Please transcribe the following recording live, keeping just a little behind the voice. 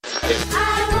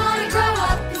I wanna grow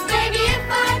up, 'cause maybe if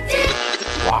I did.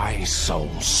 Why so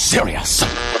serious?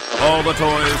 All the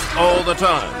toys, all the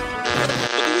time.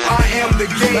 I am the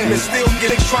game and still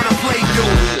getting trying to play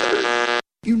you.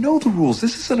 You know the rules.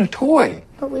 This isn't a toy.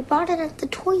 But we bought it at the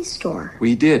toy store.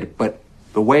 We did, but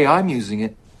the way I'm using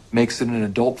it makes it an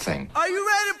adult thing. Are you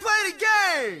ready to play the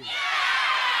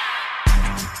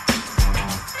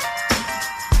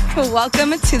game?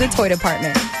 Welcome to the Toy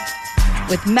Department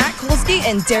with Matt Kolsky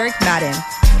and Derek Madden.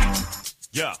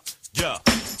 Yeah.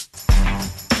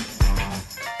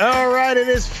 All right, it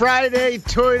is Friday,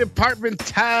 Toy Department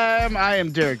time. I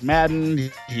am Derek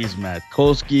Madden. He's Matt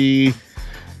Kolsky.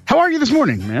 How are you this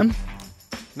morning, man?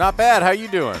 Not bad. How you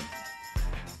doing?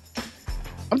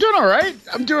 I'm doing all right.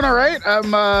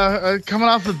 I'm coming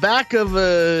off the back of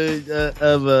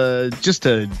just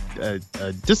a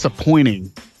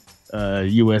disappointing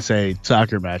USA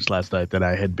soccer match last night that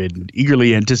I had been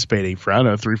eagerly anticipating for,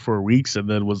 3-4 weeks, and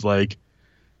then was like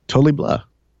totally blah.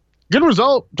 Good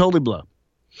result, totally blah.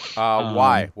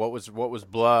 Why? What was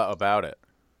blah about it?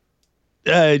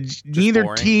 Neither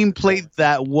boring? team played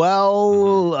that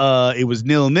well. It was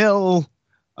 0-0.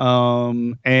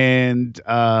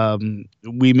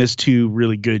 We missed two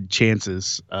really good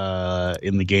chances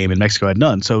in the game, and Mexico had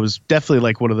none. So it was definitely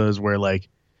like one of those where, like,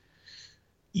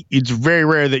 it's very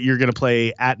rare that you're going to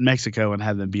play at Mexico and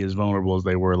have them be as vulnerable as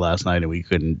they were last night, and we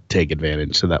couldn't take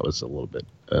advantage. So that was a little bit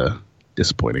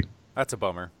disappointing. That's a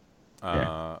bummer.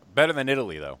 Yeah. Better than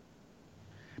Italy, though.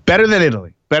 Better than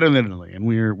Italy, and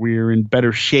we're in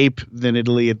better shape than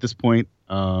Italy at this point.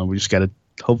 We just got to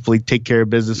hopefully take care of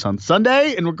business on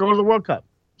Sunday, and we're going to the World Cup.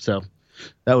 So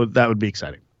that would be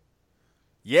exciting.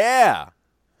 Yeah,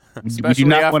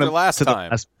 especially after last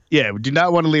time. We do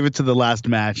not want to leave it to the last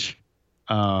match,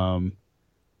 like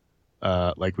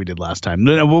we did last time.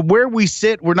 No, where we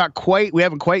sit, we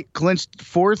haven't quite clinched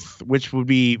fourth, which would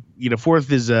be,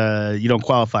 fourth is you don't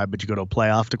qualify, but you go to a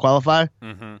playoff to qualify.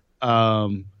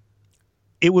 Mm-hmm.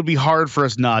 It would be hard for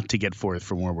us not to get fourth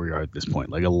from where we are at this point.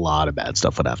 Like, a lot of bad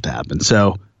stuff would have to happen.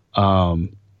 So,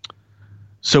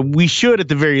 so we should at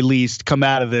the very least come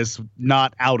out of this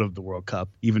not out of the World Cup,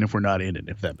 even if we're not in it,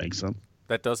 if that makes sense.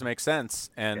 That does make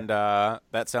sense, and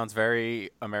that sounds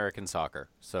very American soccer.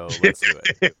 So let's do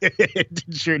it.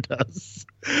 It sure does.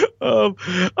 All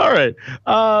right.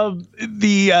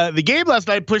 The game last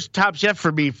night pushed Top Chef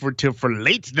for me for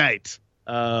late night.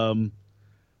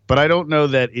 But I don't know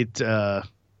that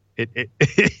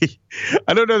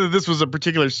I don't know that this was a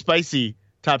particular spicy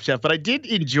Top Chef, but I did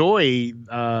enjoy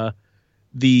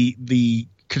the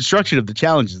construction of the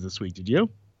challenges this week. Did you?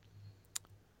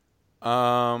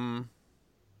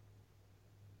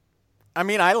 I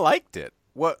mean, I liked it.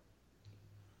 What?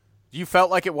 You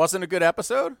felt like it wasn't a good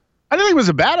episode? I didn't think it was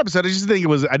a bad episode. I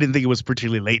didn't think it was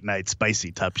particularly late night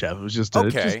spicy Top Chef. It was just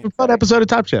a fun episode of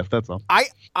Top Chef. That's all.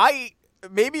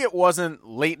 Maybe it wasn't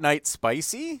late night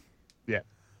spicy. Yeah.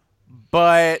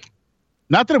 But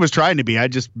not that it was trying to be. I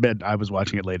just meant I was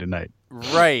watching it late at night.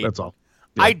 Right. That's all.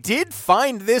 Yeah. I did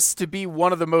find this to be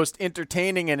one of the most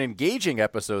entertaining and engaging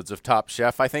episodes of Top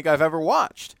Chef I think I've ever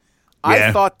watched. Yeah.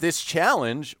 I thought this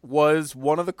challenge was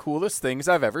one of the coolest things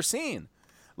I've ever seen.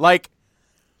 Like,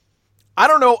 I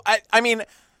don't know. I mean,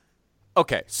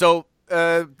 okay, so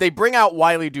they bring out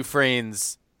Wiley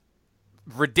Dufresne's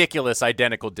ridiculous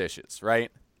identical dishes,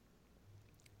 right?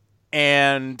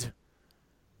 And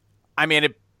I mean,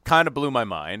 it kind of blew my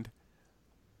mind.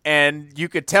 And you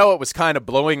could tell it was kind of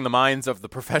blowing the minds of the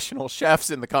professional chefs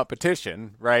in the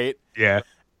competition, right? Yeah.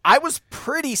 I was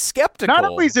pretty skeptical. Not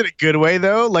always in a good way,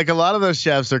 though. Like, a lot of those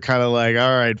chefs are kind of like,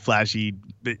 all right, flashy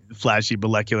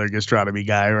molecular gastronomy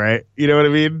guy, right? You know what I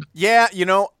mean? Yeah,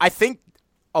 I think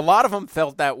a lot of them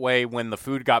felt that way when the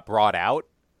food got brought out.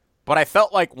 But I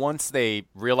felt like once they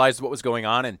realized what was going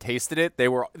on and tasted it, they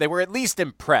were at least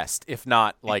impressed, if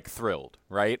not, like, thrilled,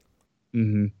 right?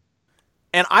 Mm-hmm.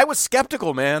 And I was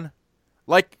skeptical, man.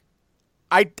 Like,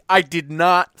 I did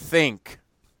not think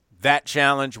that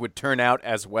challenge would turn out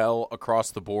as well across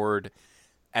the board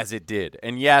as it did.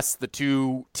 And yes, the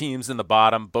two teams in the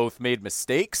bottom both made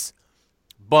mistakes,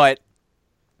 but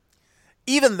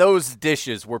even those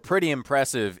dishes were pretty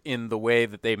impressive in the way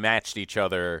that they matched each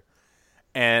other.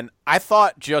 And I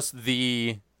thought just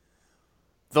the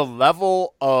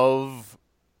level of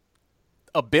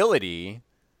ability,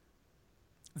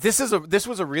 this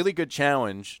was a really good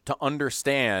challenge to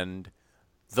understand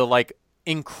the, like,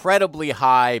 incredibly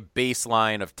high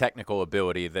baseline of technical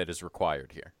ability that is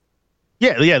required here.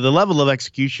 Yeah, the level of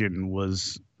execution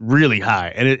was really high.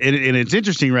 And it's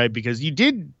interesting, right? Because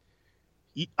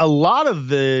a lot of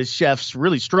the chefs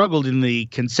really struggled in the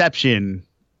conception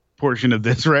portion of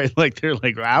this, right? Like they're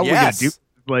like, how are we gonna do?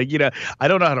 Like, I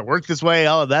don't know how to work this way,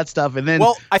 all of that stuff, and then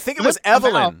well, I think it was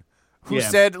Evelyn who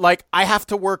said like I have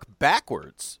to work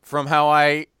backwards from how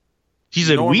I. She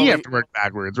said we have to work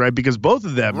backwards, right? Because both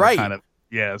of them are kind of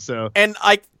so. And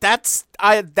like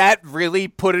that really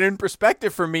put it in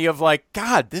perspective for me of like,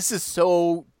 God, this is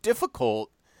so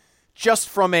difficult just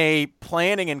from a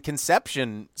planning and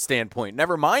conception standpoint.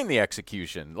 Never mind the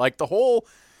execution. Like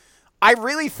I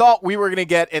really thought we were going to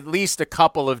get at least a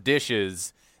couple of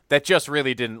dishes that just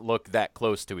really didn't look that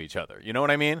close to each other. You know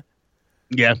what I mean?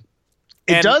 Yeah.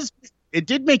 It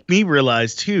did make me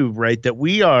realize too, right, that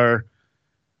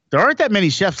there aren't that many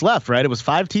chefs left, right? It was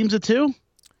 5 teams of 2.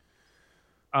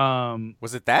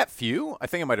 Was it that few? I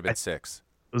think it might have been 6.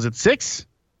 Was it 6?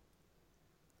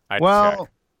 Check.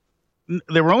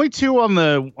 There were only 2 on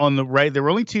the right. There were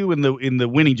only 2 in the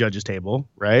winning judges table,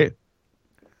 right?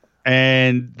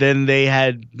 And then they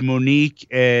had Monique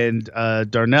and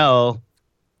Darnell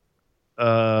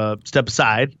step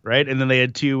aside, right? And then they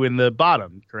had 2 in the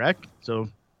bottom, correct? So,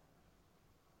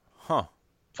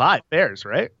 5 pairs,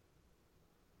 right?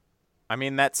 I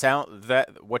mean,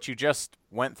 what you just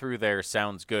went through there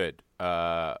sounds good,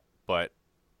 but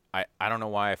I don't know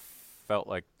why I felt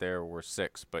like there were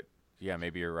 6, but yeah,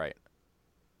 maybe you're right.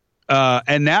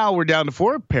 And now we're down to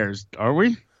 4 pairs, are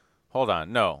we? Hold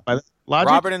on, no.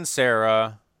 Robert and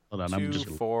Sarah. Hold on, 2, I'm just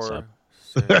 4,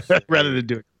 6, rather than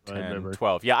do it 10,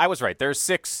 12. Yeah, I was right. There's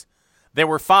 6. There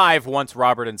were 5 once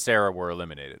Robert and Sarah were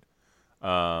eliminated.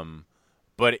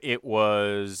 But it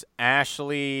was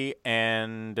Ashley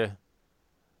and.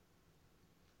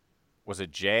 Was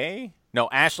it Jay? No,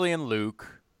 Ashley and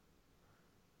Luke.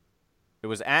 It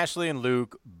was Ashley and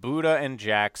Luke, Buddha and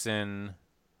Jackson,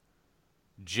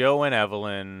 Joe and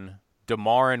Evelyn,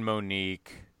 DeMar and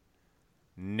Monique,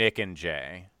 Nick and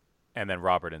Jay, and then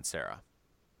Robert and Sarah.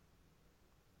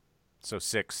 So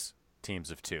 6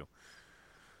 teams of 2.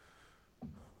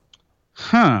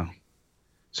 Huh.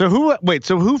 So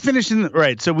who finished in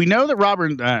right? So we know that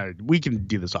Robert. We can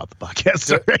do this off the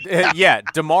podcast. Yeah,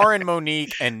 DeMar and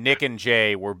Monique and Nick and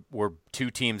Jay were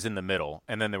 2 teams in the middle,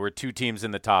 and then there were 2 teams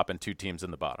in the top and 2 teams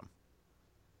in the bottom.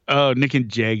 Oh, Nick and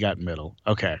Jay got middle.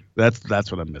 Okay, that's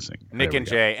what I'm missing. Nick and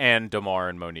Jay and DeMar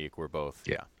and Monique were both.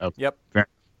 Yeah. Okay. Yep. Fair.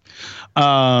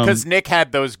 Because Nick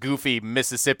had those goofy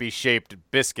Mississippi-shaped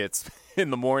biscuits in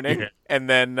the morning, and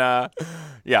then that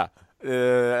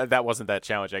wasn't that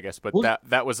challenge, I guess, but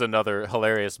that was another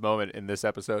hilarious moment in this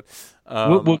episode.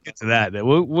 We'll get to that.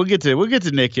 We'll get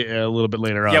to Nick a little bit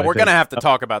later on. Yeah, we're gonna have to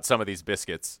talk about some of these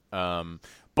biscuits.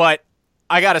 But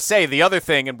I gotta say, the other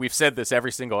thing, and we've said this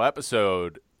every single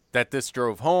episode, that this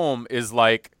drove home is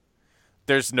like,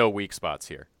 there's no weak spots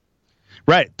here.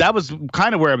 Right. That was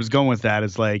kind of where I was going with that.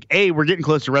 Is like, A, we're getting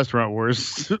close to Restaurant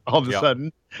Wars all of a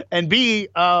sudden, and B,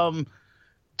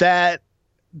 that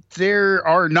there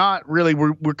are not really,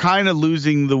 we're kind of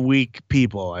losing the weak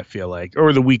people, I feel like,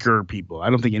 or the weaker people. I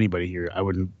don't think anybody here, I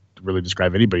wouldn't really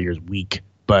describe anybody here as weak,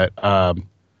 but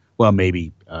well,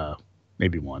 maybe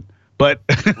one, but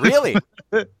really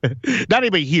not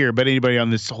anybody here, but anybody on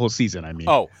this whole season. I mean,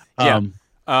 but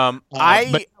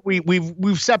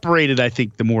we've separated, I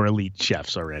think, the more elite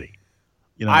chefs already.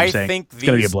 You know what I'm saying? Think it's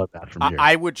going to be a bloodbath from here.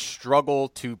 I would struggle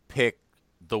to pick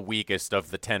the weakest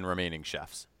of the 10 remaining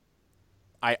chefs.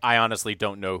 I honestly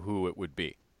don't know who it would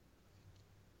be.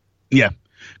 Yeah,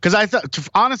 because I thought,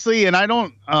 honestly, and I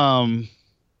don't, I'm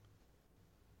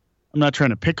not trying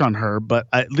to pick on her, but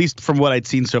at least from what I'd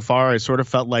seen so far, I sort of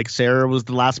felt like Sarah was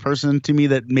the last person to me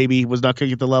that maybe was not going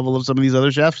to get the level of some of these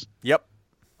other chefs. Yep.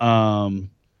 And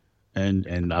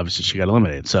obviously she got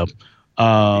eliminated. So,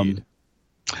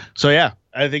 so yeah,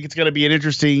 I think it's going to be an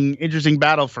interesting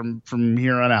battle from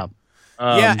here on out.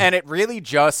 Yeah, and it really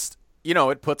just,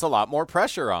 it puts a lot more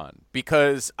pressure on,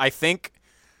 because I think,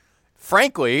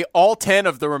 frankly, all 10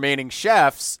 of the remaining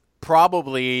chefs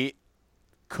probably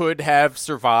could have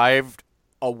survived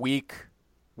a week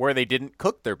where they didn't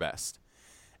cook their best.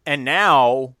 And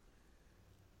now,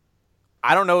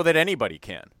 I don't know that anybody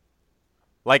can.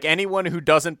 Like, anyone who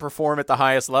doesn't perform at the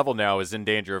highest level now is in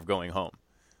danger of going home.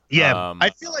 Yeah, I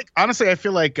feel like,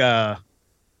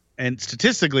 and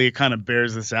statistically, it kind of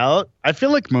bears this out. I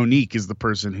feel like Monique is the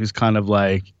person who's kind of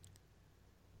like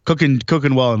cooking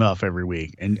well enough every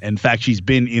week. And in fact, she's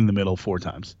been in the middle 4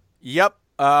 times. Yep.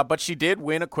 But she did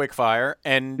win a quickfire,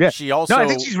 and she also. No, I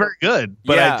think she's very good.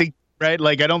 But I think, right,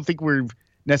 like, I don't think we've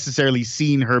necessarily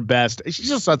seen her best. She's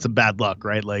just had some bad luck,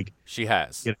 right? Like, she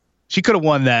has. She could have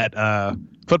won that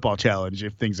football challenge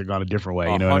if things had gone a different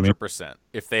way. You know what I mean? 100%.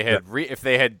 If they had if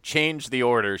they had changed the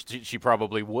orders, she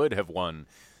probably would have won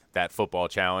that football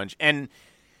challenge. And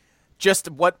just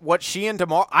what she and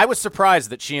DeMar. I was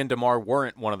surprised that she and DeMar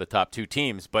weren't one of the top 2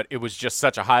 teams, but it was just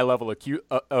such a high level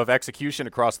of execution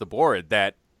across the board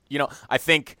that I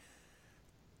think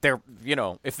they're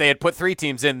if they had put 3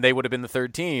 teams in, they would have been the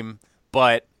 3rd team.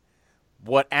 But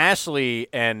what Ashley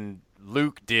and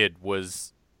Luke did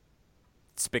was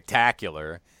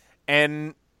spectacular,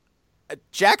 and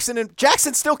Jackson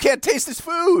still can't taste his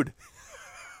food.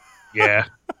 Yeah.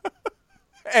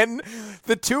 And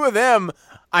the 2 of them,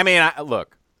 I mean,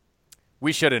 look,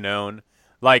 we should have known.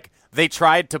 Like, they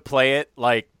tried to play it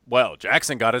like, well,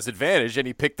 Jackson got his advantage, and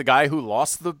he picked the guy who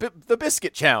lost the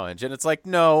biscuit challenge. And it's like,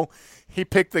 no, he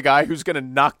picked the guy who's going to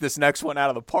knock this next one out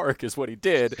of the park is what he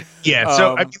did. Yeah,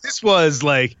 so I mean, this was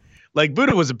like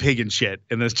Buddha was a pig in shit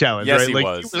in this challenge, yes, right? He like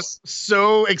was. He was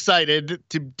so excited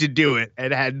to do it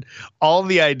and had all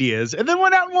the ideas, and then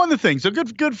went out and won the thing. So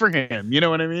good for him. You know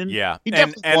what I mean? Yeah, he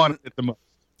definitely won it the most.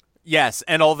 Yes,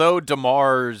 and although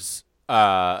DeMar's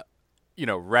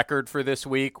record for this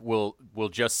week will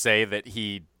just say that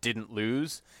he didn't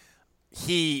lose,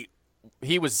 he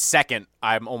was second,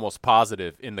 I'm almost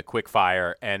positive, in the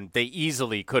quickfire, and they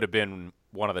easily could have been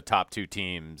one of the top 2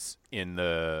 teams in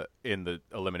the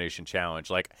elimination challenge.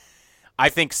 Like, I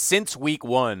think since week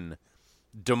 1,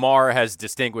 DeMar has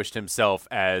distinguished himself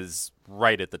as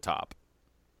right at the top.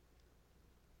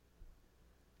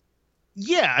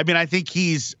 Yeah, I mean, I think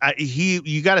he's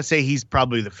you got to say he's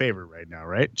probably the favorite right now,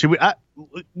 right? Should we?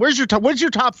 Where's your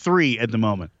top 3 at the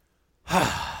moment?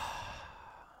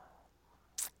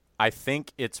 I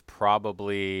think it's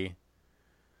probably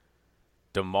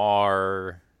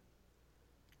DeMar,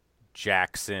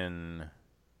 Jackson,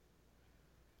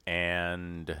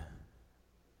 and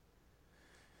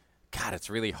God, it's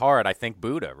really hard. I think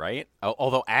Buddha, right?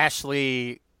 Although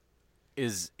Ashley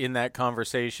is in that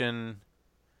conversation.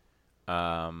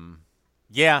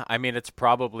 Yeah, I mean, it's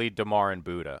probably DeMar and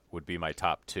Buddha would be my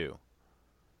top 2,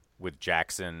 with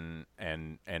Jackson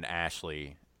and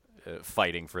Ashley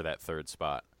fighting for that 3rd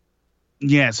spot.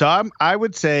 Yeah, so I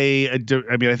would say, I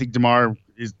think DeMar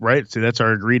is right. So that's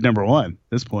our agreed number 1 at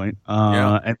this point.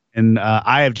 And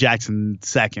I have Jackson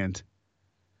 2nd,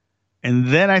 and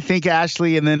then I think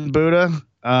Ashley, and then Buddha.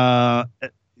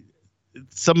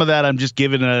 Some of that I'm just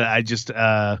giving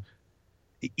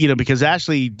because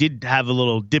Ashley did have a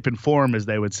little dip in form, as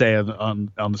they would say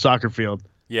on the soccer field.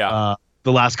 Yeah.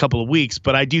 The last couple of weeks,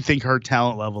 but I do think her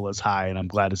talent level is high, and I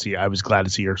was glad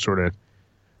to see her sort of,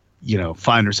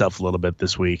 find herself a little bit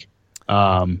this week.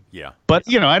 Yeah. But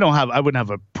I wouldn't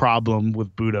have a problem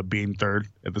with Buddha being 3rd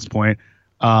at this point.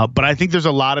 But I think there's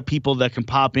a lot of people that can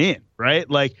pop in, right?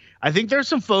 Like, I think there's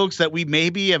some folks that we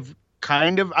maybe have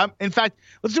kind of. In fact,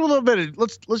 let's do a little bit of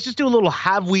let's just do a little.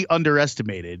 Have we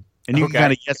underestimated? And you can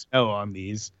kind of yes no on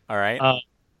these. All right.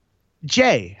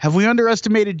 Jay, have we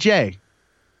underestimated Jay?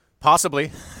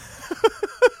 Possibly.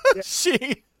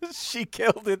 She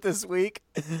killed it this week,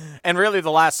 and really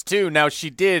the last 2. Now, she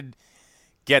did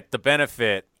get the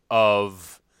benefit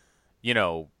of,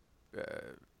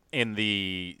 in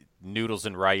the noodles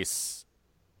and rice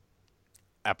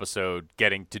episode,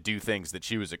 getting to do things that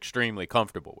she was extremely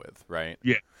comfortable with, right?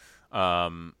 Yeah.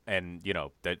 And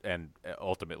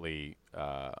ultimately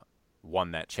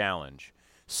won that challenge.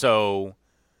 So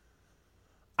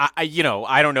I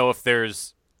don't know if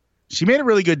there's. She made a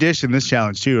really good dish in this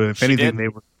challenge too. If anything,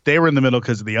 they were in the middle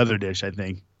because of the other dish, I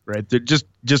think. Right? They're just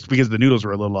because the noodles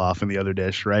were a little off in the other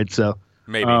dish, right? So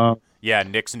maybe. Yeah,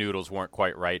 Nick's noodles weren't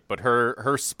quite right, but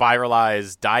her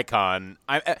spiralized daikon,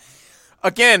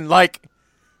 again, like,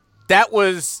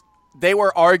 they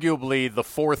were arguably the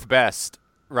 4th best,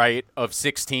 right, of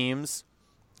 6 teams,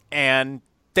 and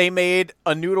they made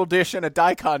a noodle dish and a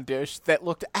daikon dish that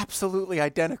looked absolutely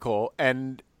identical,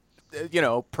 and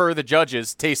per the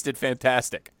judges, tasted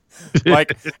fantastic.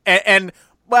 Like, and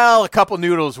well, a couple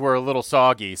noodles were a little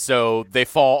soggy, so they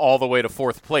fall all the way to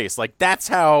 4th place. Like, that's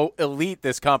how elite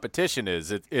this competition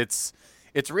is. It's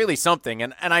really something.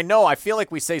 And I feel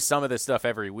like we say some of this stuff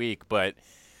every week, but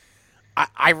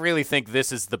I really think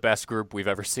this is the best group we've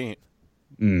ever seen.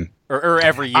 Or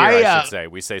every year, I should say.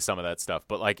 We say some of that stuff.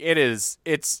 But, like, it's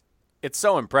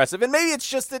so impressive. And maybe it's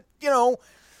just that,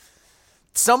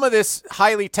 some of this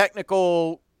highly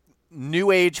technical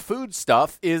new age food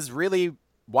stuff is really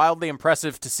wildly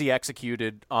impressive to see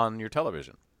executed on your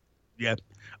television. Yeah.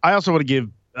 I also want to give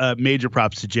major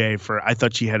props to Jay I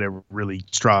thought she had a really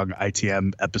strong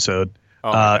ITM episode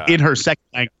in her second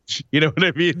language. You know what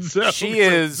I mean? So,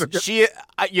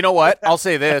 you know what? I'll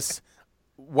say this.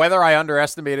 Whether I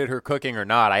underestimated her cooking or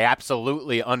not, I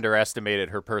absolutely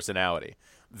underestimated her personality.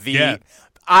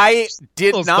 I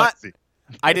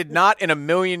did not in a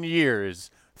million years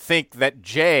think that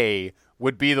Jay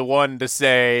would be the one to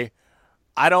say,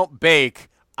 I don't bake,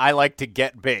 I like to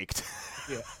get baked.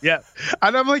 Yeah.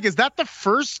 And I'm like, is that the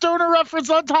first Stoner reference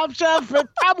on Top Chef?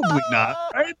 Probably not,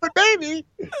 right? But maybe.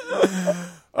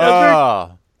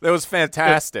 Oh, that was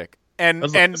fantastic. I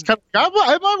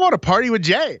might want to party with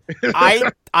Jay.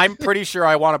 I'm pretty sure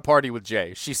I want to party with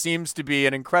Jay. She seems to be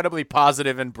an incredibly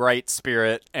positive and bright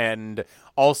spirit, and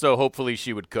also hopefully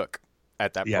she would cook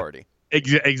at that party.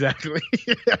 Exactly.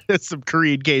 Some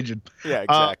Korean Cajun. Yeah,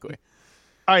 exactly.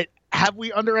 All right. Have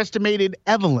we underestimated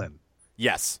Evelyn?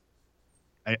 Yes.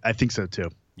 I think so too.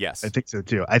 Yes. I think so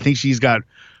too. I think she's got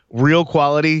real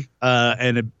quality.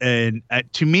 And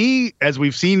to me, as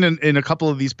we've seen in a couple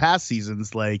of these past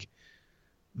seasons, like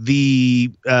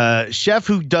the chef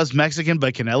who does Mexican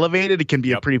but can elevate it, it can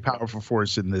be a pretty powerful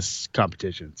force in this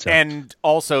competition. So. And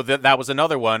also that was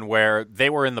another one where they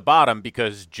were in the bottom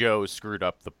because Joe screwed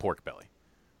up the pork belly.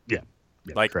 Yeah.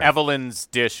 Like correct. Evelyn's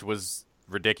dish was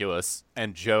ridiculous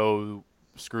and Joe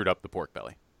screwed up the pork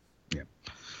belly. Yeah.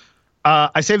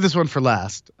 I saved this one for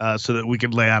last so that we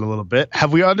can lay out a little bit.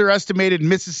 Have we underestimated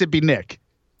Mississippi Nick?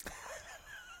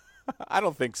 I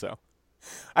don't think so.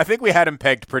 I think we had him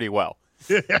pegged pretty well.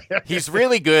 He's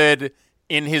really good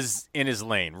in his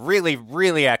lane. Really,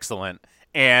 really excellent.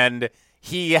 And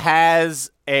he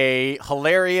has a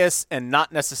hilarious and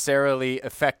not necessarily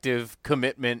effective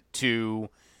commitment to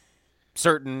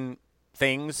certain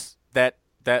things that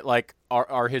like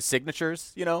are his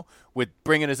signatures, you know, with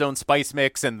bringing his own spice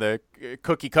mix and the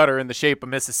cookie cutter in the shape of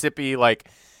Mississippi. Like,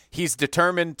 he's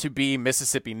determined to be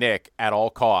Mississippi Nick at all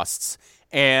costs,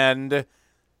 and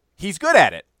he's good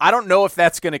at it. I don't know if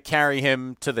that's going to carry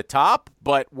him to the top,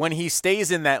 but when he stays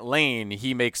in that lane,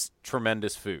 he makes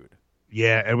tremendous food.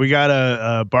 Yeah, and we got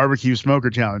a barbecue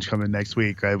smoker challenge coming next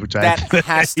week, right? Which that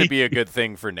has to be a good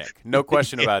thing for Nick. No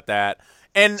question about that.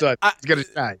 And so it's going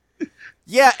to shine.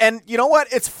 Yeah, and you know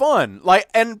what? It's fun. Like,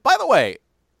 and by the way,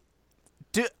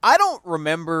 I don't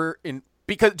remember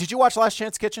because did you watch Last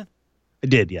Chance Kitchen? I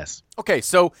did, yes. Okay,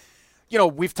 so you know,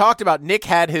 we've talked about Nick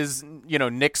had his, you know,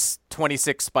 Nick's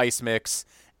 26 spice mix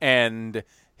and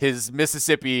his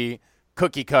Mississippi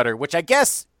cookie cutter, which I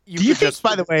guess Do you think,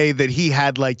 by the way, that he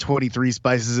had like 23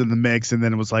 spices in the mix and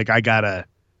then it was like, I gotta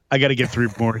get 3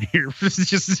 more here?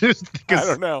 just I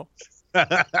don't know.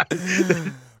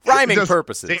 Rhyming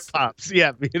purposes. Pops.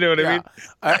 Yeah, you know what I mean?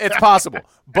 It's possible.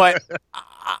 But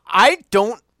I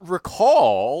don't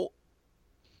recall.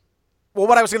 Well,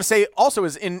 what I was going to say also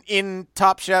is in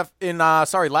Top Chef,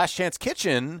 Last Chance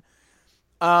Kitchen,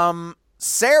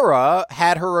 Sarah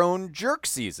had her own jerk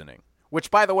seasoning,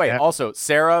 which, by the way, also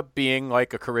Sarah being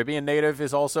like a Caribbean native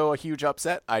is also a huge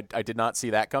upset. I did not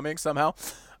see that coming somehow.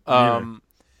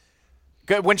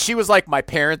 When she was like, my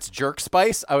parents' jerk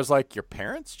spice, I was like, your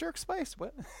parents' jerk spice?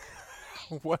 What?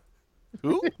 What?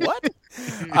 Who? What?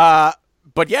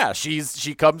 But yeah,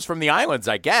 she comes from the islands,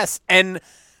 I guess. And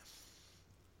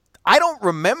I don't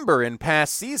remember in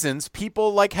past seasons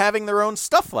people like having their own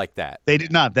stuff like that. They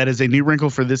did not. That is a new wrinkle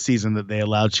for this season that they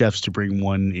allowed chefs to bring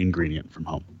one ingredient from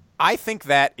home. I think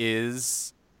that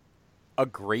is a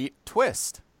great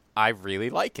twist. I really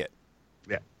like it.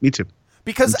 Yeah, me too.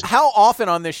 Because how often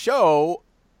on this show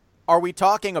are we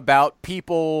talking about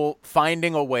people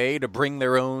finding a way to bring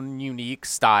their own unique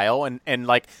style and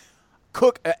like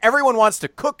cook? Everyone wants to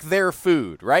cook their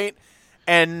food, right?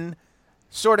 And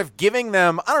sort of giving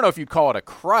them, I don't know if you'd call it a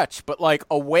crutch, but like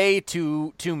a way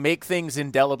to make things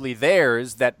indelibly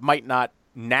theirs that might not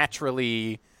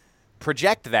naturally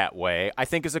project that way, I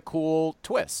think is a cool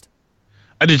twist.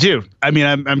 I do too. I mean,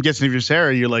 I'm guessing if you're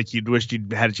Sarah, you're like, you'd wished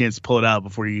you'd had a chance to pull it out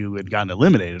before you had gotten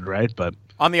eliminated, right? But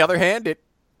on the other hand, it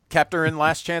kept her in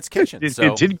Last Chance Kitchen.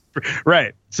 It did,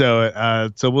 right. So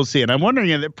we'll see. And I'm wondering,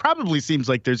 it probably seems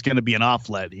like there's going to be an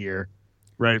offlet here,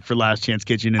 right, for Last Chance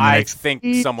Kitchen. I think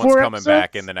someone's coming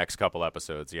back in the next couple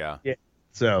episodes. Yeah.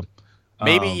 So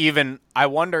maybe even, I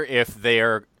wonder if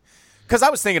they're, because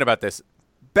I was thinking about this.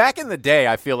 Back in the day,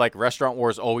 I feel like Restaurant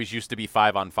Wars always used to be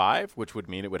 5-on-5, which would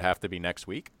mean it would have to be next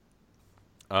week.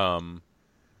 Unless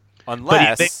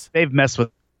they've messed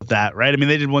with that, right? I mean,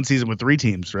 they did one season with 3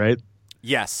 teams, right?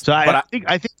 Yes. So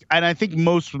I think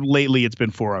most lately it's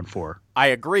been 4-on-4. I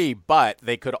agree, but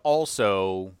they could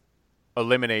also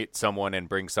eliminate someone and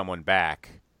bring someone back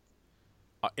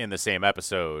in the same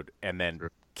episode and then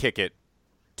kick it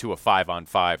to a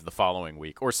 5-on-5 the following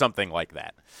week or something like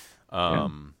that.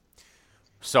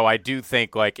 So I do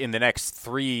think, like, in the next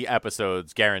 3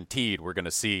 episodes, guaranteed, we're going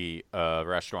to see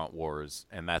Restaurant Wars,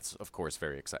 and that's, of course,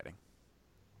 very exciting.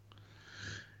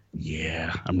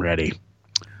 Yeah, I'm ready.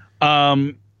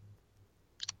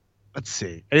 Let's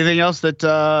see. Anything else that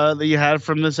you had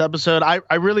from this episode?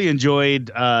 I really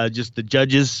enjoyed just the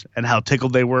judges and how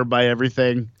tickled they were by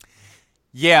everything.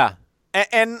 Yeah.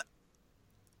 And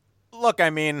look, I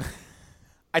mean,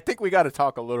 I think we got to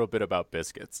talk a little bit about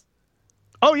biscuits.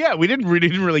 Oh yeah, we didn't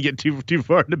really get too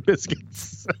far into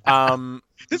biscuits.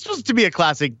 This was to be a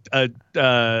classic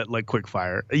like quick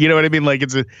fire. You know what I mean? Like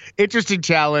it's an interesting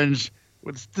challenge.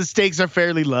 The stakes are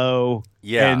fairly low.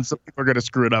 Yeah. And some people are going to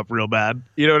screw it up real bad.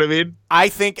 You know what I mean? I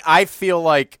feel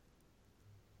like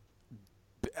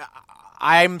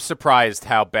I'm surprised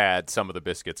how bad some of the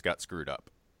biscuits got screwed up.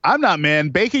 I'm not, man.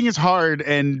 Baking is hard,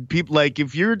 and people like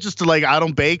if you're just to like I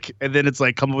don't bake, and then it's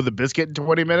like come up with a biscuit in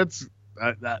 20 minutes.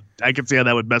 I can see how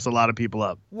that would mess a lot of people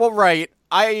up. Well, right.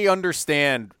 I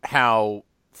understand how,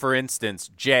 for instance,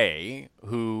 Jay,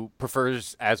 who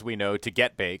prefers, as we know, to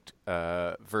get baked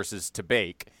versus to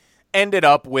bake, ended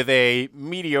up with a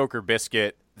mediocre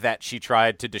biscuit that she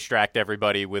tried to distract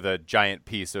everybody with a giant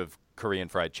piece of Korean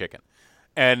fried chicken.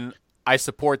 And I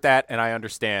support that, and I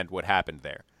understand what happened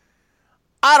there.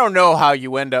 I don't know how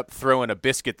you end up throwing a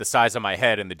biscuit the size of my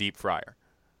head in the deep fryer.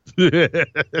 You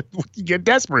get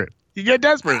desperate.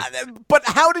 But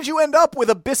how did you end up with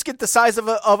a biscuit the size of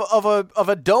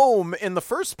a dome in the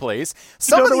first place?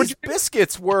 Some of these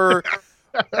biscuits were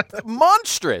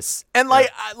monstrous. And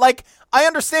like I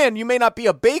understand you may not be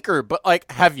a baker, but like,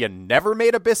 have you never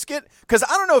made a biscuit? Because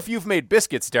I don't know if you've made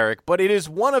biscuits, Derek, but it is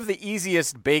one of the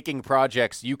easiest baking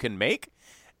projects you can make.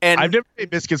 And I've never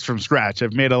made biscuits from scratch.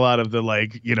 I've made a lot of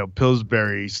the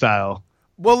Pillsbury style.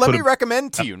 Well, let me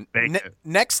recommend to you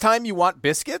next time you want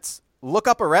biscuits, look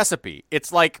up a recipe.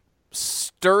 It's like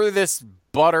stir this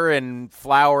butter and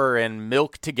flour and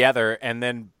milk together and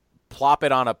then plop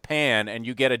it on a pan and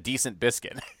you get a decent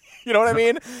biscuit. You know what I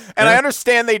mean? And I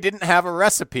understand they didn't have a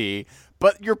recipe,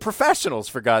 but you're professionals,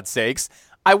 for God's sakes.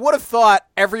 I would have thought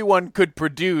everyone could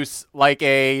produce like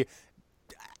a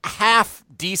half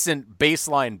decent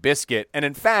baseline biscuit. And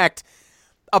in fact,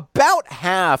 about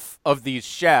half of these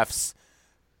chefs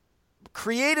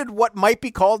created what might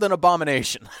be called an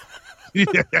abomination.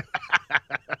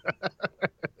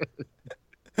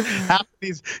 Half of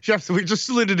these chefs we just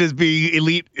saluted as being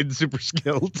elite and super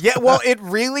skilled. Yeah, well, it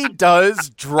really does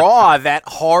draw that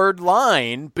hard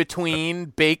line between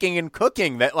baking and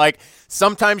cooking that, like,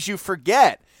 sometimes you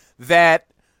forget that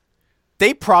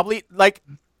they probably, like,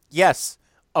 yes,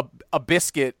 a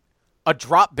biscuit, a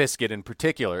drop biscuit in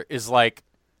particular, is like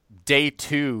day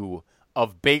 2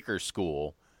 of baker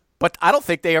school, but I don't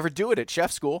think they ever do it at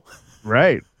chef school.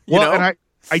 Right. You know? And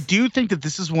I do think that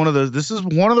this is one of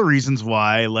the reasons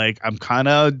why, like, I'm kind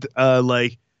of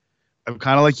like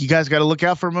you guys got to look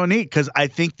out for Monique, because I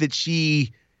think that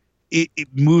it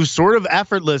moves sort of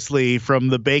effortlessly from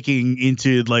the baking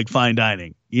into like fine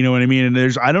dining. You know what I mean?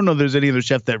 And I don't know if there's any other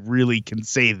chef that really can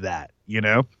say that,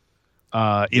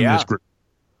 in this group.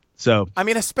 So I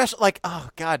mean, especially like, oh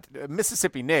God,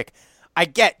 Mississippi Nick, I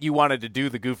get you wanted to do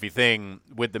the goofy thing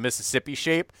with the Mississippi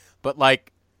shape, but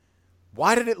like,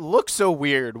 why did it look so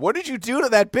weird? What did you do to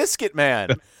that biscuit, man?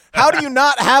 How do you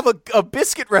not have a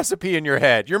biscuit recipe in your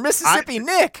head? You're Mississippi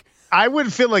Nick. I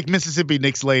would feel like Mississippi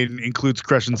Nick's lane includes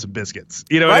crushing some biscuits.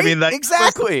 You know right? what I mean? That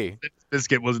exactly.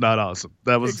 Biscuit was not awesome.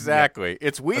 That was exactly. Yeah.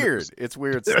 It's weird. It's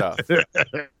weird stuff.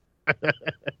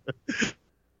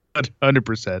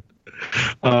 100%.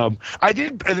 I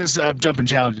did this jumping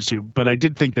challenges too, but I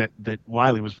did think that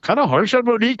Wiley was kind of harsh on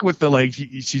Monique with the like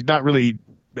she's not really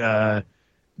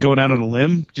going out on a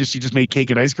limb. She just made cake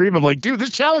and ice cream. I'm like, dude,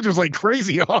 this challenge was like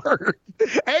crazy hard,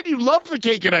 and you love the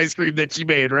cake and ice cream that she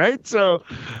made, right? So,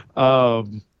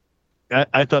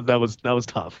 I thought that was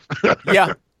tough.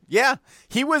 yeah.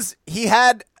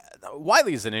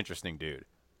 Wiley's an interesting dude.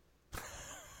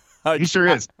 He sure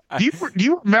is. Do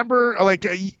you remember, like,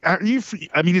 I mean,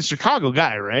 he's a Chicago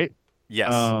guy, right?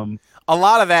 Yes. A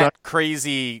lot of that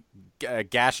crazy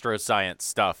gastroscience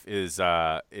stuff is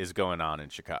going on in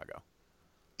Chicago.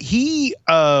 He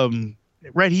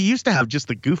used to have just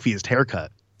the goofiest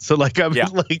haircut. So like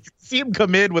like see him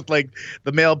come in with like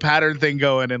the male pattern thing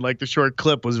going, and like the short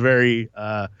clip was very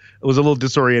it was a little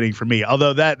disorienting for me.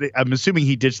 Although that I'm assuming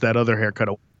he ditched that other haircut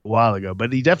a while ago,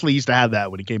 but he definitely used to have that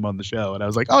when he came on the show, and I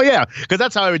was like, oh yeah, because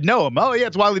that's how I would know him. Oh yeah,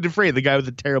 it's Wiley Dufresne, the guy with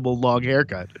the terrible long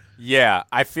haircut. Yeah,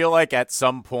 I feel like at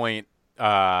some point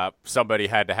somebody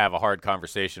had to have a hard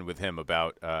conversation with him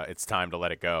about it's time to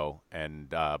let it go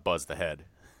and buzz the head.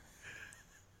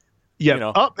 Yeah. You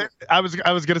know? Oh, I was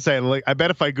gonna say, like, I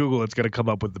bet if I Google, it's gonna come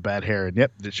up with the bad hair, and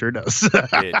yep, it sure does.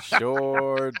 It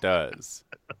sure does.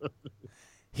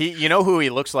 You know who he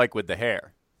looks like with the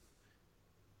hair?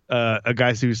 A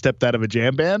guy who stepped out of a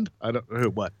jam band. I don't know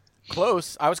what.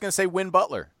 Close. I was gonna say Win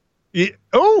Butler. Yeah.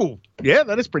 Oh, yeah,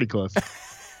 that is pretty close.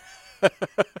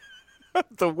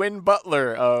 The Win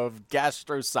Butler of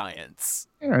gastroscience.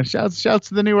 Yeah, shouts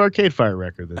to the new Arcade Fire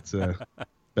record that's about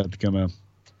to come out.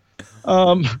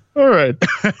 All right.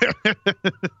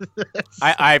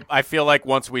 I feel like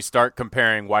once we start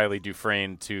comparing Wiley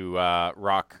Dufresne to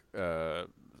rock, I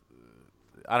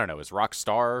don't know, is rock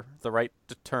star the right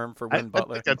term for Win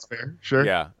Butler? I think that's fair. Sure.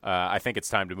 Yeah, I think it's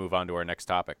time to move on to our next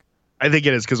topic. I think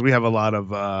it is because we have a lot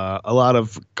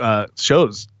of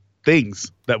shows,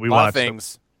 things that we watch.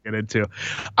 Things get into.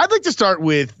 I'd like to start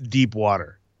with Deep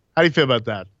Water. How do you feel about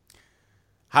that?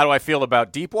 How do I feel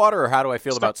about Deepwater, or how do I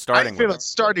feel about starting? How do you feel about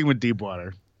starting with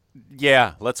Deepwater?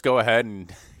 Yeah, let's go ahead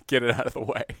and get it out of the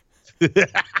way.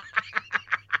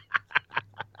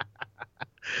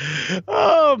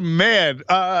 Oh man,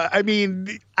 I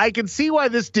mean, I can see why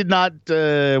this did not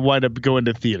wind up going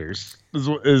to theaters.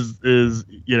 Is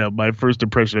my first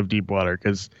impression of Deepwater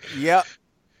because yep.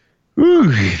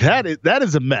 That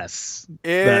is a mess.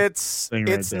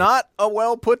 It's not a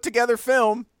well put together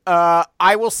film.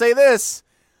 I will say this: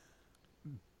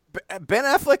 Ben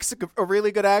Affleck's a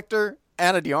really good actor.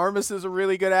 Ana de Armas is a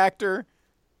really good actor.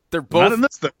 They're both not in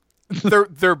this thing.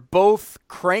 they're both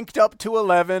cranked up to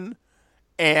 11,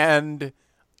 and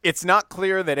it's not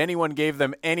clear that anyone gave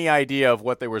them any idea of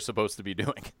what they were supposed to be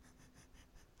doing.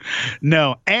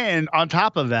 No, and on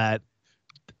top of that,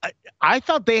 I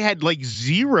thought they had like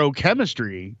zero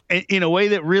chemistry in a way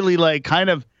that really like kind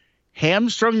of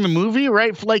hamstrung the movie,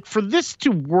 right? Like for this to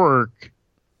work,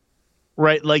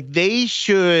 right? Like they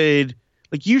should,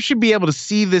 like you should be able to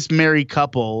see this married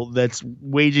couple that's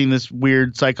waging this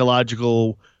weird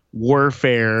psychological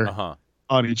warfare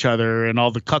on each other and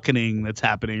all the cuckening that's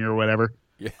happening or whatever.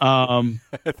 Yeah.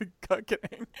 The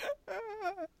cuckening.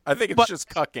 I think it's just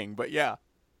cucking, but yeah.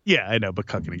 Yeah, I know, but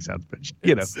cuckening sounds bitch.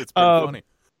 It's pretty funny.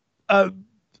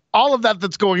 All of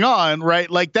that's going on, right?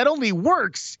 Like that only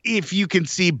works if you can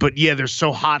see, but yeah, they're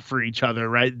so hot for each other,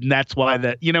 right? And that's why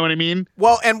that, you know what I mean?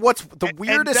 Well, and what's the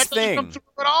weirdest thing? Come through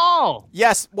at all.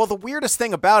 Yes. Well, the weirdest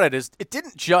thing about it is it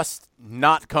didn't just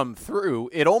not come through.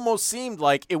 It almost seemed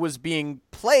like it was being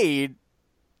played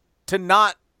to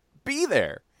not be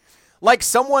there. Like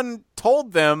someone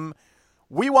told them,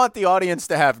 we want the audience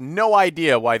to have no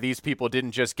idea why these people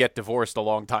didn't just get divorced a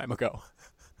long time ago.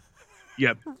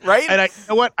 Yep. Right. And you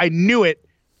know what? I knew it.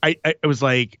 I was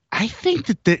like, I think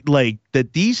that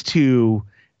these two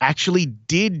actually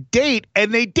did date,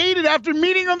 and they dated after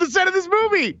meeting on the set of this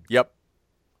movie. Yep.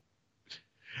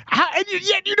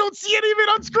 Yet you don't see any of it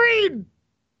on screen.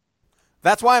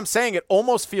 That's why I'm saying it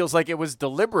almost feels like it was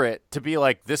deliberate to be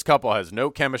like, this couple has no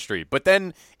chemistry, but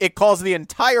then it calls the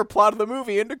entire plot of the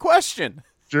movie into question.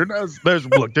 Sure does. There's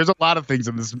a lot of things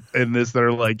in this that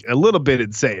are like a little bit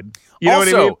insane. You know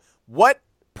also, what I mean? What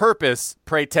purpose,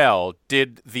 pray tell,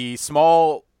 did the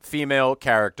small female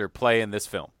character play in this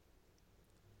film?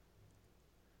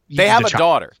 They have a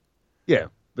daughter. Yeah.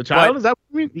 The child? Is that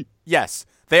what you mean? Yes.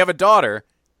 They have a daughter,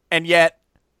 and yet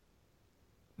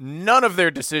none of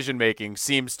their decision-making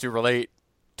seems to relate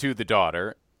to the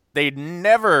daughter. They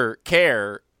never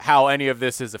care how any of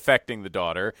this is affecting the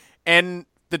daughter, and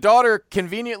the daughter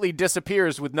conveniently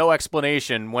disappears with no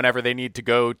explanation whenever they need to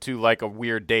go to, like, a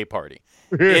weird day party.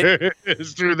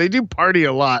 It's true. They do party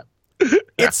a lot.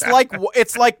 It's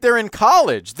like they're in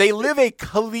college. They live a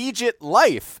collegiate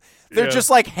life. They're just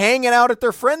like hanging out at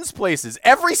their friends' places.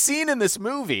 Every scene in this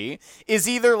movie is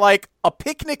either like a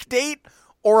picnic date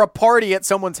or a party at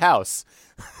someone's house.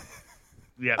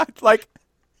 Yeah. Like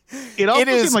it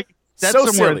seemed like that's so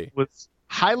somewhere silly. was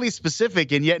highly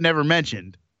specific and yet never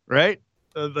mentioned, right?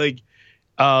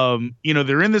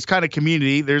 They're in this kind of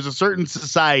community. There's a certain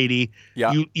society.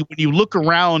 Yeah. When you look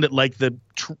around at like the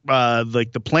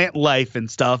plant life and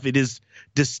stuff, it is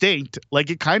distinct. Like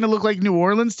it kind of looked like New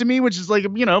Orleans to me, which is like,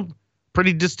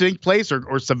 pretty distinct place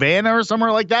or Savannah or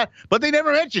somewhere like that. But they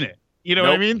never mention it. You know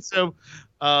what I mean? So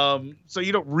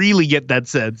you don't really get that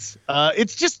sense.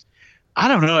 It's just, I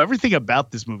don't know. Everything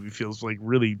about this movie feels like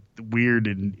really weird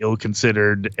and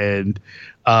ill-considered and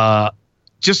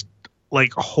just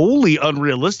like wholly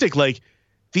unrealistic. Like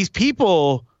these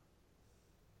people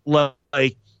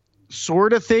like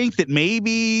sort of think that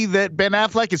maybe that Ben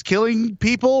Affleck is killing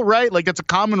people, right? Like that's a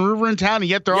common rumor in town, and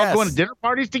yet they're all going to dinner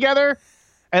parties together.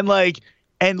 And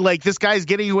this guy's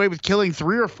getting away with killing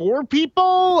 3 or 4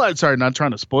 people. I'm sorry, not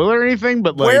trying to spoil or anything,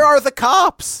 but like, where are the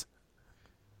cops?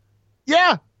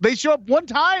 Yeah, they show up one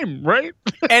time, right?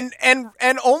 and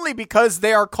only because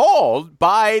they are called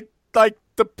by like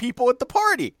the people at the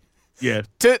party. Yeah.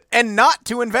 Not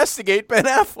to investigate Ben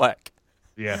Affleck.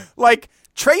 Yeah. Like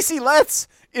Tracy Letts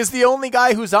is the only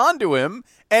guy who's onto him,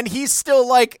 and he's still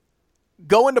like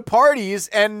going to parties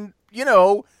and,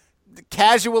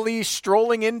 casually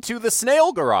strolling into the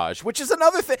snail garage, which is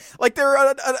another thing. Like,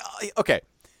 okay.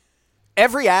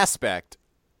 Every aspect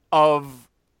of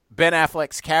Ben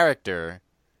Affleck's character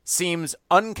seems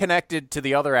unconnected to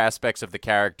the other aspects of the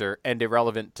character and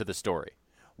irrelevant to the story.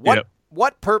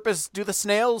 What purpose do the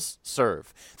snails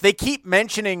serve? They keep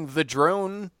mentioning the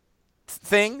drone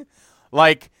thing,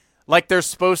 like they're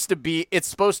supposed to be. It's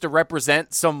supposed to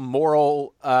represent some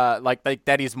moral, like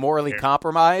that he's morally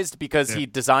compromised because he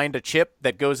designed a chip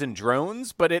that goes in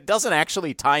drones, but it doesn't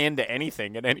actually tie into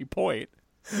anything at any point.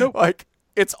 Nope. Like,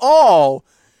 it's all.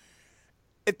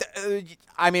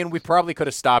 I mean, we probably could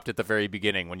have stopped at the very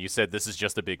beginning when you said this is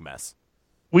just a big mess.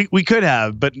 We could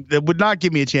have, but that would not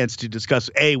give me a chance to discuss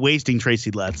A, wasting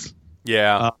Tracy Letts.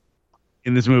 Yeah.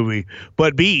 In this movie,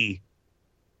 but B,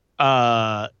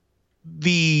 the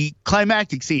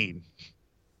climactic scene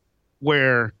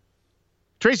where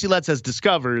Tracy Letts has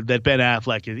discovered that Ben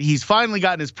Affleck he's finally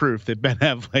gotten his proof that Ben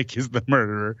Affleck is the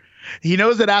murderer. He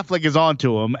knows that Affleck is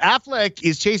onto him. Affleck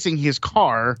is chasing his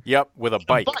car. Yep, with a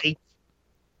bike.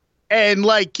 And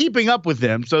like keeping up with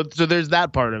them. So there's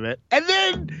that part of it. And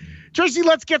then Tracy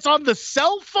Letts gets on the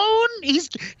cell phone. He's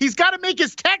got to make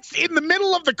his text in the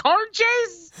middle of the car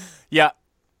chase. Yeah.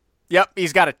 Yep,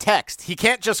 he's got to text. He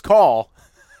can't just call.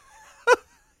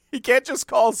 He can't just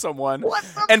call someone.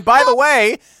 And by the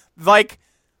way, like,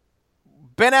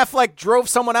 Ben Affleck drove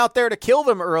someone out there to kill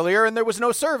them earlier and there was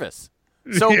no service.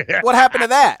 So what happened to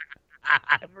that?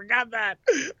 I forgot that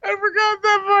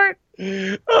part.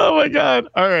 Oh my God.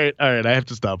 All right. I have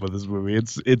to stop with this movie.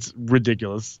 It's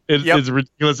ridiculous. It's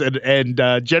ridiculous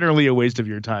and generally a waste of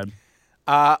your time.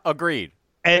 Agreed.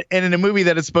 And in a movie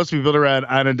that is supposed to be built around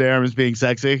Ana de Armas being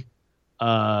sexy,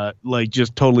 like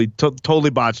just totally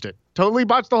botched it. Totally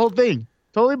botched the whole thing.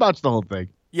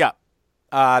 Yeah.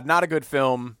 Not a good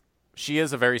film. She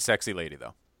is a very sexy lady,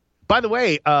 though. By the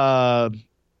way, I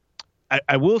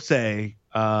will say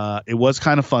it was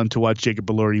kind of fun to watch Jacob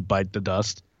Elordi bite the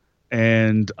dust.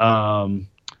 And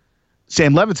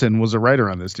Sam Levinson was a writer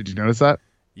on this. Did you notice that?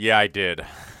 Yeah, I did.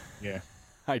 Yeah.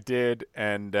 I did.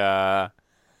 And, yeah.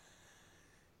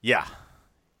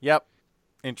 Yep.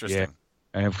 Interesting. Yeah.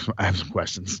 I have some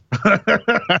questions.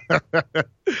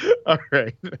 All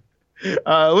right.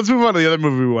 Let's move on to the other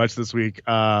movie we watched this week,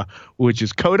 which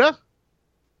is Coda.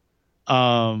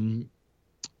 And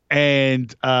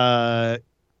I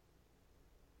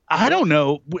don't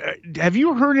know. Have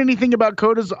you heard anything about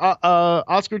Coda's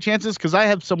Oscar chances? Because I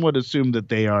have somewhat assumed that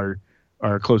they are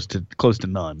close to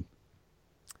none.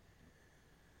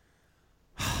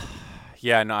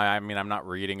 Yeah, no, I mean, I'm not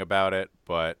reading about it,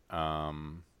 but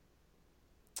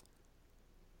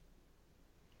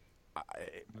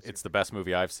it's the best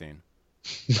movie I've seen.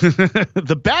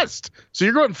 The best. So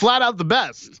you're going flat out the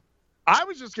best. I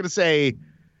was just going to say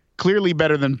clearly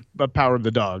better than Power of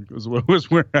the Dog was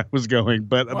where I was going.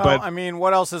 But I mean,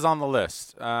 what else is on the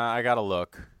list? I got to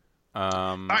look.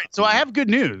 All right. So I have good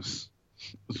news,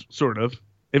 sort of.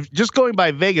 If just going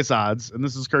by Vegas odds, and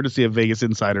this is courtesy of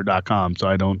VegasInsider.com, so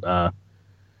I don't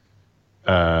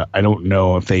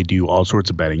know if they do all sorts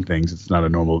of betting things. It's not a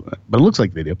normal, but it looks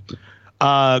like they do.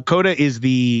 Coda is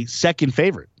the second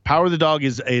favorite. Power of the Dog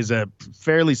is a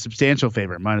fairly substantial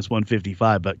favorite, minus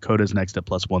 155, but Coda's next at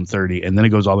plus 130, and then it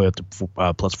goes all the way up to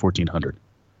plus 1,400.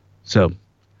 So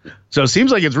it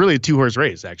seems like it's really a two-horse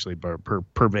race, actually,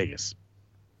 per Vegas.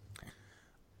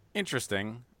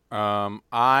 Interesting. Maybe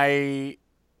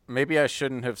I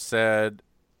shouldn't have said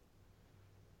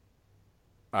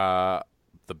the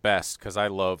best, because I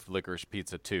love Licorice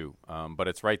Pizza too, but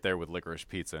it's right there with Licorice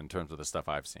Pizza in terms of the stuff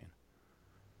I've seen.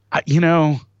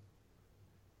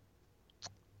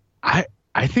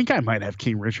 I think I might have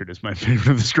King Richard as my favorite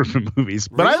of this group of movies,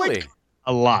 but really? I liked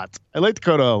a lot. I liked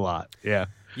Coda a lot. Yeah.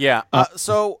 Yeah.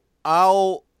 So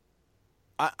I'll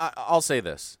say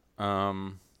this.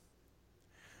 I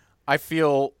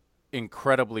feel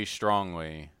incredibly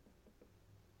strongly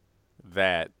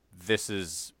that this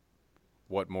is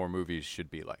what more movies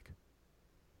should be like.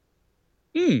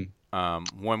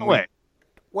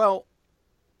 Well,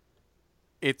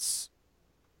 it's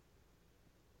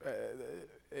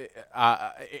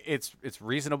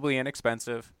reasonably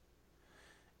inexpensive.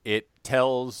 It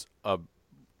tells a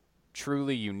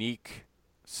truly unique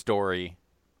story,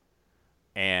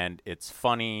 and it's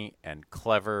funny and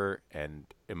clever and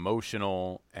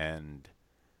emotional and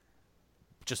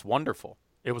just wonderful.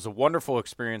 It was a wonderful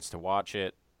experience to watch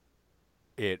it.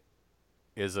 It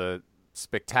is a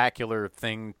spectacular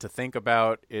thing to think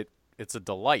about. It's a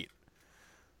delight.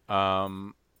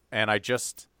 And I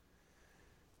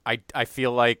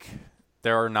feel like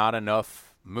there are not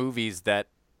enough movies that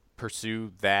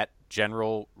pursue that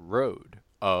general road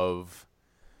of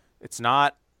it's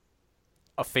not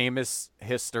a famous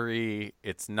history.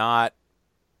 It's not,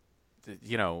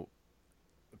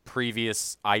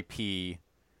 previous IP.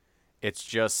 It's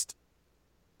just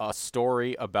a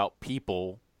story about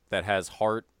people that has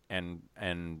heart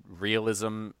and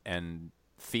realism and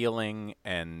feeling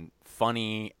and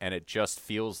funny, and it just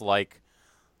feels like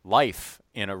life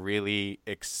in a really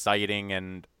exciting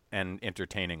and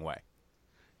entertaining way.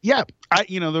 Yeah,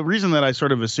 the reason that I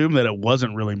sort of assumed that it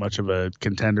wasn't really much of a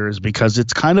contender is because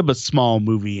it's kind of a small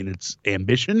movie in its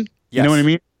ambition. You Yes. know what I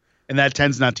mean? And that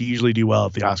tends not to usually do well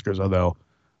at the Oscars, although,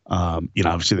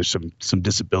 obviously there's some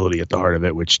disability at the heart of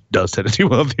it, which does tend to do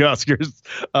well at the Oscars.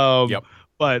 Yep.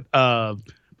 But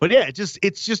yeah,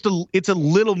 it's a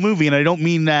little movie, and I don't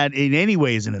mean that in any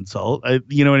way as an insult.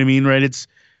 You know what I mean, right?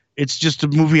 It's just a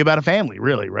movie about a family,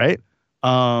 really, right?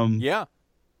 Yeah.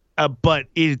 But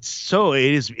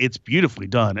it's beautifully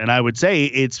done, and I would say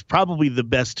it's probably the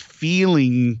best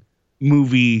feeling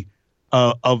movie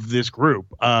of this group.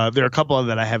 There are a couple of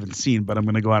that I haven't seen, but I'm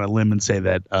going to go on a limb and say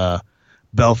that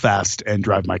Belfast and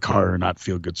Drive My Car are not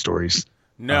feel good stories.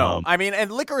 No, I mean,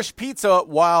 and Licorice Pizza,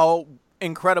 while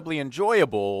incredibly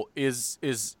enjoyable,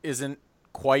 isn't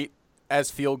quite as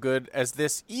feel good as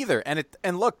this either. And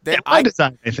look, By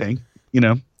design, I think.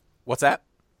 What's that?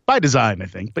 By design, I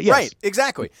think. But yes, Right,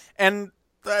 exactly. And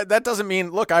that doesn't mean,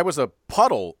 look, I was a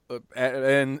puddle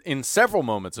in several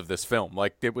moments of this film.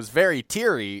 Like, it was very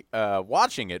teary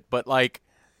watching it, but like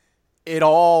it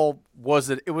was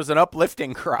an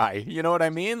uplifting cry. You know what I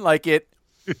mean? Like it.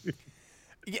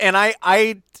 And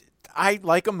I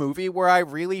like a movie where I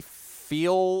really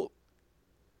feel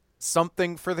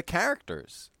something for the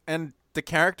characters, and the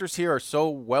characters here are so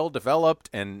well developed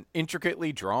and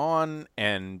intricately drawn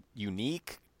and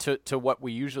unique to what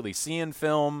we usually see in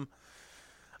film.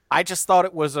 I just thought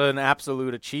it was an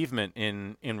absolute achievement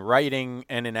in writing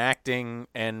and in acting,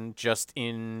 and just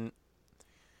to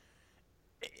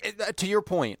your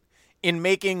point, in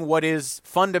making what is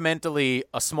fundamentally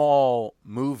a small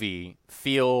movie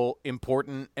feel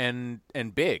important and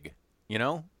big,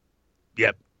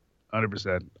 Yep,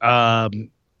 100%.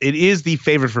 It is the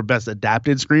favorite for best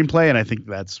adapted screenplay, and I think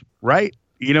that's right.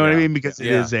 You know what I mean? Because it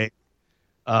is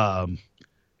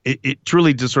it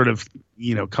truly just sort of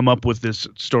come up with this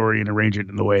story and arrange it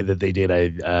in the way that they did.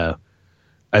 I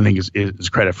think is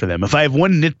credit for them. If I have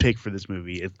one nitpick for this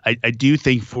movie, I do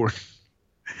think for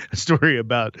a story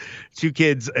about two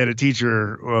kids and a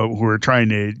teacher who are trying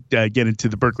to get into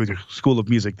the Berklee School of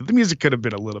Music, that the music could have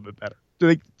been a little bit better,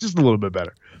 just a little bit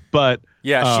better. But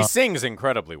yeah, she sings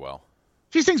incredibly well.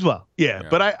 She sings well, yeah.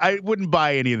 But I wouldn't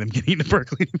buy any of them getting into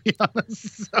Berklee, to be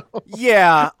honest. So.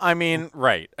 Yeah, I mean,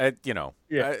 right. I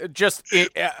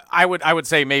would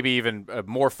say maybe even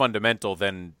more fundamental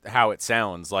than how it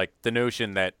sounds. Like the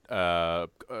notion that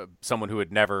someone who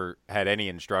had never had any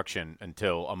instruction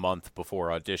until a month before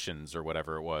auditions or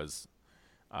whatever it was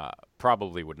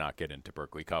probably would not get into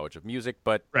Berklee College of Music.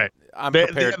 But right. I'm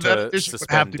prepared to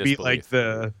suspend have to disbelief. be like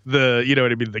the you know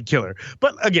what I mean, the killer.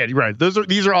 But again, you're right.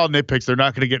 These are all nitpicks. They're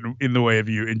not going to get in the way of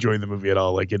you enjoying the movie at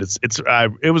all. Like it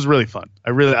was really fun.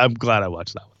 I'm glad I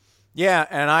watched that one. Yeah,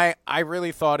 and I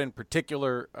really thought in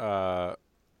particular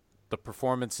the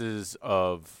performances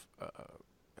of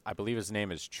I believe his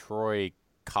name is Troy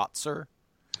Kotzer.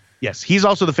 Yes, he's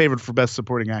also the favorite for best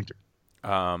supporting actor.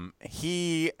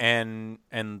 He and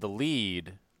the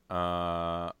lead,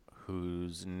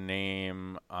 whose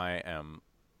name I am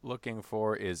looking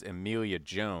for is Emilia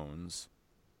Jones,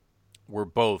 were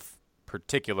both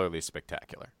particularly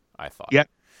spectacular, I thought. Yeah,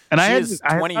 and I have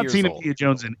not seen old. Emilia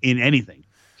Jones in anything.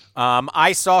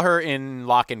 I saw her in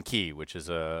Lock and Key, which is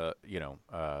a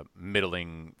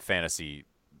middling fantasy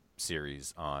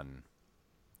series on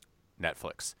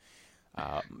Netflix.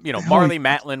 Marlee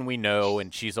Matlin we know,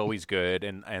 and she's always good,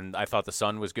 and I thought The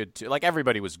Son was good too. Like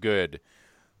everybody was good,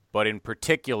 but in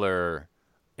particular,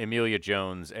 Emilia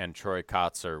Jones and Troy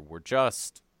Kotzer were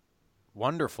just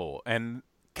wonderful. And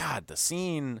God, the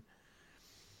scene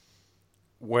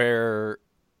where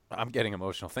I'm getting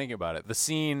emotional thinking about it. The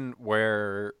scene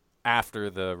where after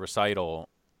the recital,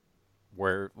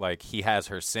 where like he has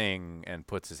her sing and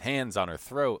puts his hands on her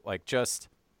throat, like just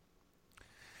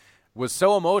was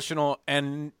so emotional.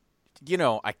 And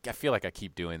I feel like I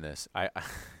keep doing this. I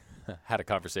had a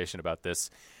conversation about this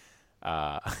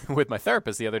with my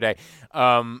therapist the other day,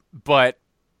 but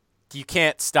you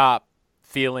can't stop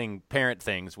feeling parent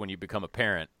things when you become a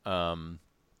parent,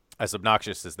 as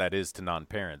obnoxious as that is to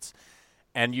non-parents.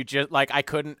 And you just I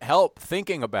couldn't help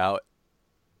thinking about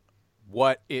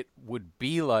what it would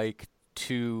be like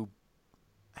to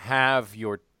have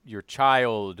your your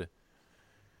child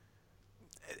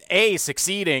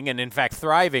succeeding and in fact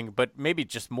thriving, but maybe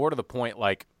just more to the point,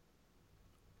 like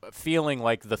feeling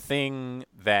like the thing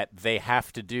that they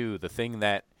have to do, the thing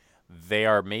that they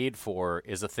are made for,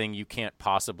 is a thing you can't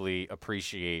possibly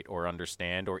appreciate or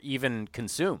understand or even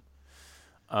consume.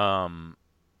 The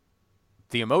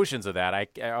emotions of that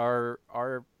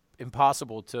are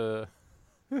impossible to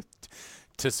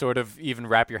sort of even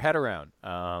wrap your head around.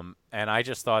 And I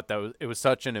just thought that it was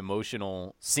such an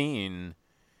emotional scene,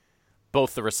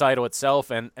 both the recital itself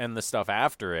and the stuff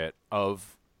after it,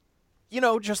 of,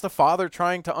 just the father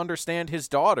trying to understand his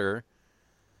daughter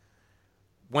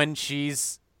when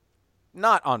she's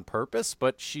not on purpose,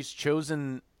 but she's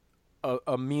chosen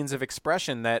a means of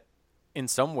expression that in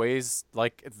some ways,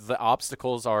 like, the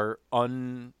obstacles are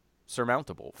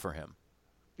unsurmountable for him.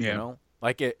 Yeah.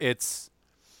 Like it's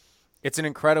an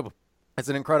incredible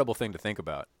thing to think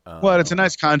about. Well, it's a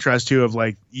nice contrast too of,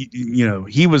 like,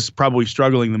 he was probably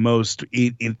struggling the most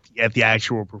at the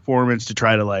actual performance to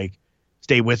try to, like,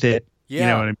 stay with it. Yeah. You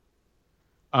know what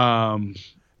I mean?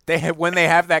 When they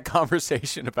have that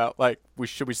conversation about, like,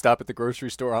 should we stop at the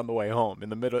grocery store on the way home in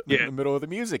the middle of the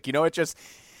music, it just,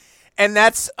 and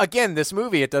that's, again, this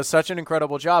movie, it does such an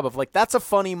incredible job of, like, that's a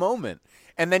funny moment.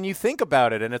 And then you think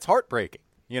about it and it's heartbreaking,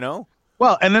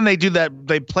 Well, and then they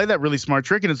play that really smart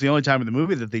trick, and it's the only time in the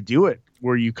movie that they do it,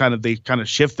 where they kind of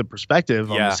shift the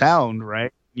perspective on the sound,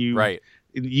 right? You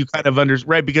kind of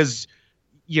right, because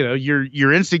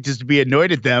your instinct is to be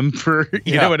annoyed at them for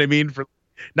you know what I mean, for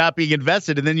not being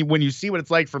invested, and then when you see what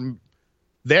it's like from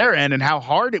their end and how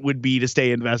hard it would be to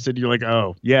stay invested, you're like,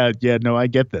 oh yeah, no, I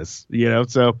get this,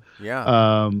 so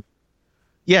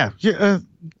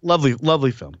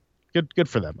lovely film. Good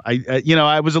for them.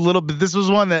 I was a little bit. This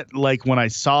was one that, like, when I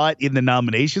saw it in the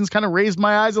nominations, kind of raised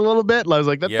my eyes a little bit. I was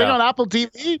like, that thing on Apple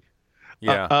TV.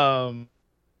 Yeah.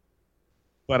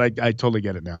 But I totally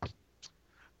get it now.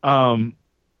 All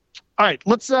right,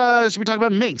 let's. Should we talk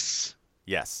about Minx?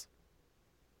 Yes.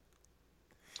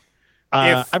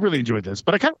 I really enjoyed this,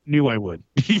 but I kind of knew I would.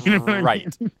 You know what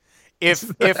right. I mean?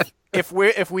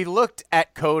 If we looked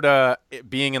at Coda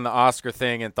being in the Oscar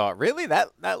thing and thought, really,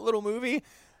 that little movie.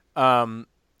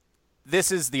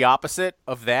 This is the opposite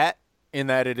of that, in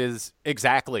that it is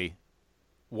exactly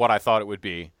what I thought it would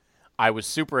be. I was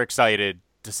super excited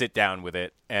to sit down with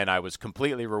it, and I was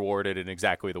completely rewarded in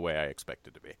exactly the way I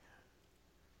expected to be.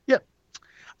 Yeah.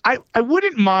 I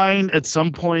wouldn't mind at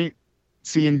some point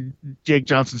seeing Jake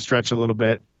Johnson stretch a little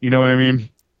bit. You know what I mean?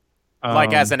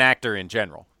 Like, as an actor in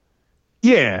general.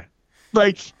 Yeah.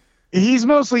 Like, he's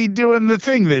mostly doing the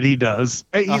thing that he does.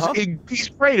 He's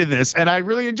great in this, and I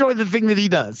really enjoy the thing that he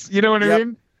does. You know what I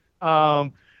mean?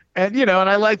 And and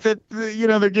I like that.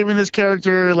 They're giving this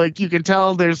character, like, you can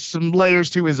tell there's some layers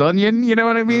to his onion. You know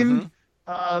what I mean?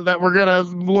 That we're gonna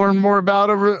learn more about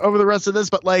over the rest of this.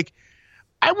 But, like,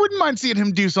 I wouldn't mind seeing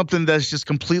him do something that's just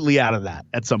completely out of that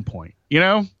at some point.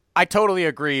 I totally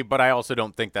agree, but I also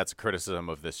don't think that's a criticism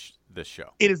of this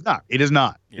show. It is not. It is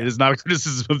not. Yeah. It is not a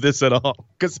criticism of this at all.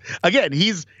 Because, again,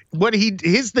 his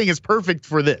thing is perfect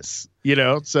for this.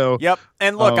 So. Yep.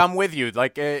 And look, I'm with you.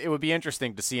 Like, it would be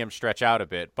interesting to see him stretch out a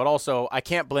bit, but also I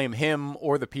can't blame him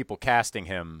or the people casting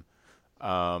him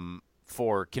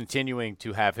for continuing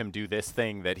to have him do this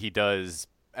thing that he does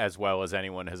as well as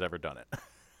anyone has ever done it.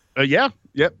 Yeah.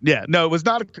 No, it was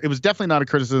not. It was definitely not a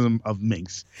criticism of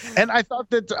Minx, and I thought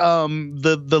that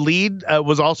the lead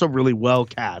was also really well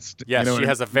cast. Yes, she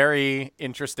has a very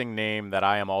interesting name that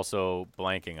I am also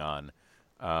blanking on.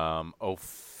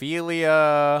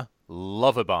 Ophelia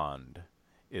Lovibond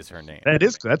is her name.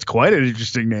 That's quite an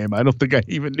interesting name. I don't think I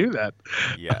even knew that.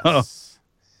 Yes,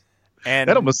 and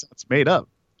that almost sounds made up.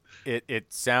 It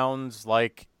sounds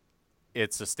like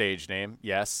it's a stage name.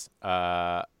 Yes.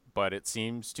 But it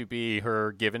seems to be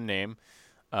her given name.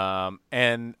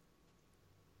 And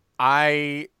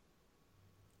I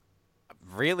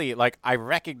really, like, I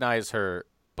recognize her,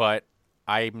 but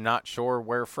I'm not sure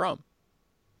where from.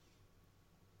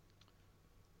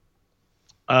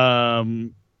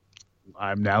 I'm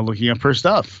now looking up her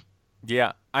stuff.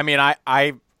 Yeah. I mean,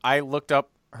 I looked up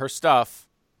her stuff,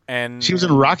 and she was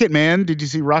in Rocket Man. Did you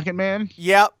see Rocket Man?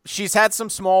 Yeah. She's had some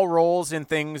small roles in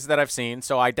things that I've seen,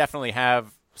 so I definitely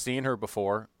have seen her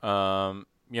before.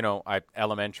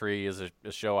 Elementary is a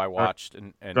show I watched,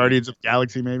 and Guardians of the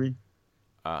Galaxy, maybe.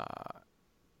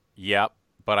 Yep,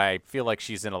 but I feel like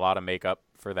she's in a lot of makeup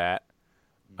for that.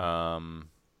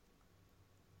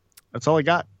 That's all I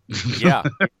got. Yeah.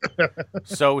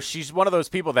 So she's one of those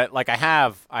people that, like, I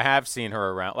have seen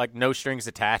her around, like No Strings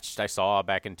Attached. I saw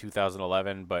back in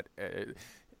 2011, but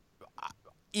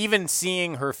even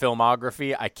seeing her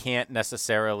filmography, I can't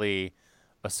necessarily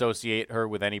associate her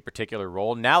with any particular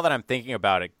role. Now that I'm thinking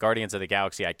about it, Guardians of the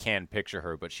Galaxy, I can picture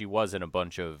her, but she was in a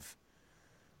bunch of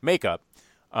makeup.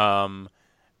 And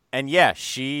yeah,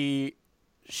 she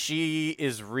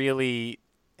is really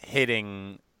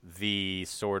hitting the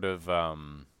sort of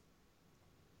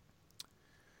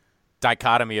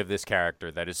dichotomy of this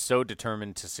character that is so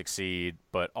determined to succeed,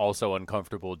 but also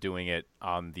uncomfortable doing it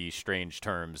on the strange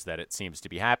terms that it seems to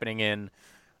be happening in.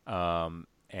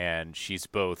 And she's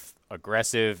both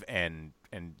aggressive and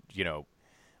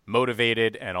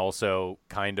motivated, and also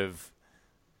kind of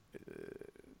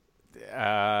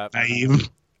Naive,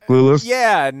 clueless.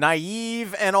 Yeah,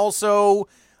 naive, and also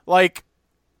like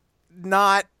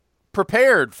not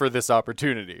prepared for this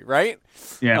opportunity, right?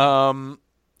 Yeah.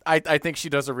 I think she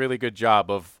does a really good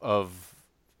job of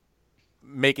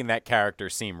making that character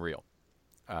seem real.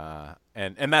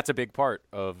 And that's a big part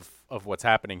of what's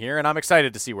happening here, and I'm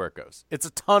excited to see where it goes. It's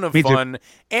a ton of fun,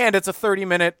 and it's a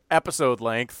 30-minute episode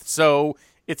length, so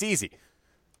it's easy.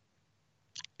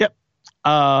 Yep.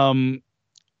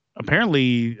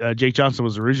 Apparently, Jake Johnson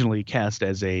was originally cast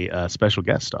as a special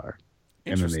guest star,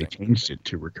 and then they changed it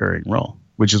to recurring role,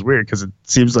 which is weird because it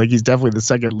seems like he's definitely the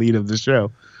second lead of the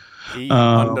show. He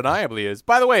undeniably is.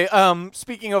 By the way,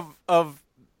 speaking of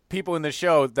people in the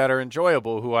show that are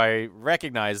enjoyable, who I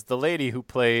recognize, the lady who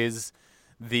plays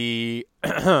the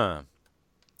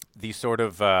the sort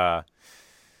of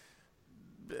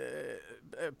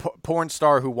porn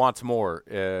star who wants more,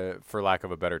 for lack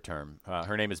of a better term.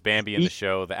 Her name is Bambi in the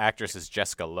show. The actress is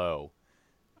Jessica Lowe.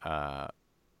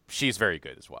 She's very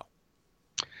good as well.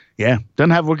 Yeah,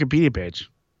 doesn't have a Wikipedia page.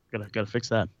 Gotta fix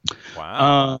that.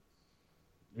 Wow.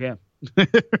 Yeah.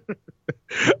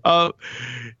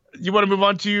 You want to move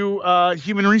on to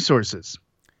human resources?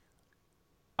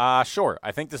 Sure.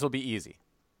 I think this will be easy.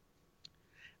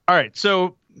 All right.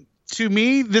 So to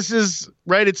me, this is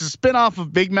right. It's a spinoff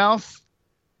of Big Mouth,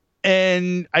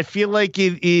 and I feel like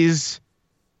it is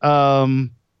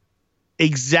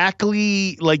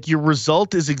exactly like your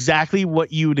result is exactly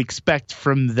what you would expect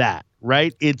from that.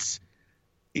 Right. It's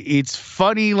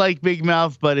funny like Big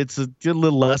Mouth, but it's a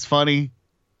little less funny.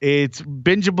 It's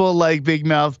bingeable like Big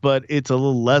Mouth, but it's a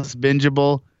little less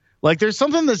bingeable. Like there's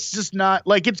something that's just not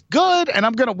like it's good, and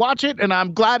I'm gonna watch it, and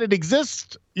I'm glad it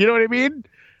exists. You know what I mean?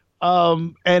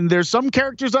 And there's some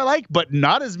characters I like, but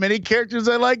not as many characters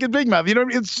I like in Big Mouth. You know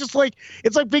what I mean? It's just like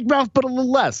it's like Big Mouth, but a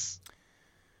little less.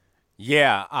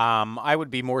 Yeah, I would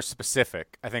be more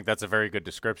specific. I think that's a very good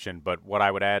description. But what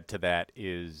I would add to that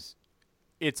is,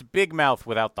 it's Big Mouth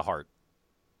without the heart.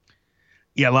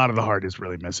 Yeah, a lot of the heart is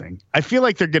really missing. I feel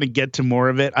like they're going to get to more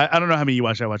of it. I don't know how many you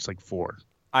watched. I watched like 4.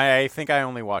 I think I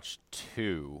only watched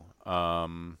 2.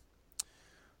 But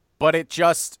it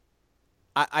just,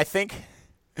 I think,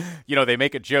 they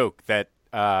make a joke that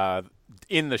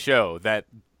in the show that,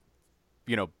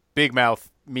 Big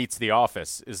Mouth meets The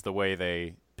Office is the way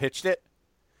they pitched it.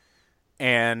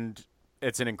 And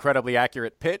it's an incredibly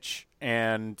accurate pitch.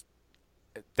 And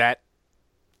that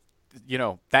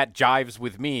jives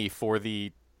with me for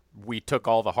we took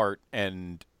all the heart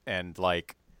and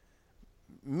like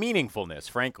meaningfulness,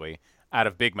 frankly, out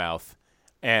of Big Mouth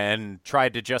and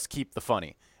tried to just keep the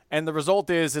funny. And the result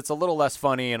is it's a little less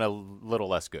funny and a little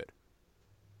less good.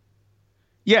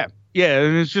 Yeah. Yeah.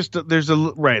 And it's just, there's a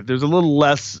little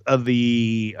less of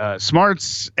the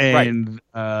smarts and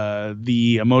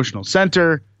the emotional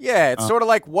center. Yeah. It's sort of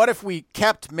like, what if we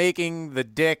kept making the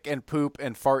dick and poop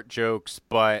and fart jokes,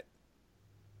 but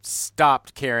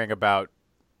stopped caring about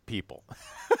people?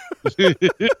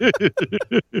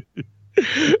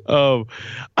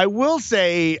 I will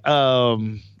say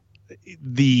once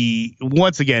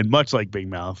again, much like Big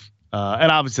Mouth,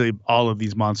 and obviously all of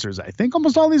these monsters, I think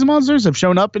almost all these monsters have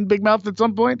shown up in Big Mouth at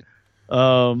some point.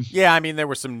 Yeah, I mean, there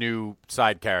were some new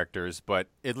side characters, but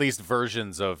at least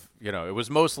versions of, it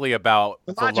was mostly about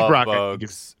the love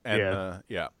bugs. And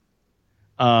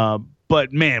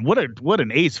but man, what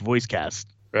an ace voice cast.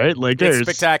 Right, like it's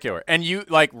spectacular, and you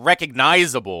like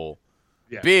recognizable,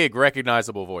 big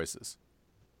recognizable voices.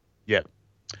 Yeah.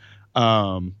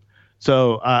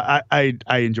 So I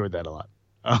enjoyed that a lot,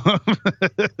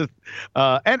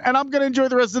 and I'm gonna enjoy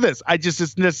the rest of this.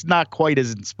 It's not quite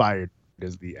as inspired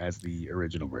as the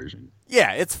original version.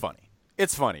 Yeah, it's funny.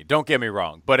 It's funny. Don't get me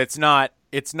wrong, but it's not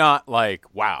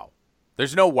like wow.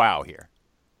 There's no wow here.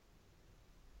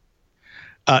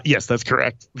 Yes, that's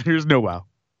correct. There's no wow.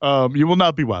 You will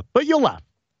not be wowed, but you'll laugh.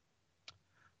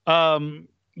 The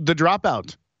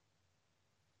Dropout.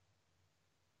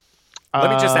 Let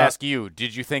me just ask you,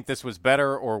 did you think this was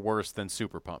better or worse than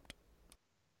Super Pumped?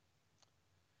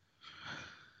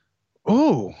 Oh,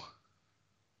 know.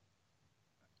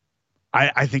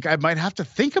 I think I might have to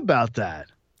think about that.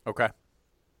 Okay.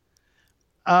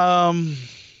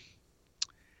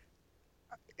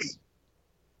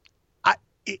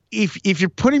 If you're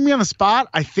putting me on the spot,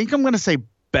 I think I'm going to say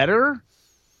better.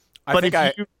 But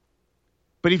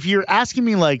if you're asking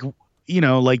me like,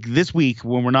 like this week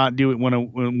when we're not doing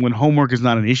when homework is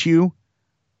not an issue,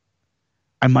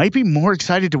 I might be more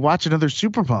excited to watch another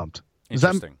Super Pumped.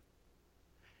 Interesting.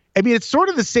 It's sort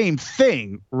of the same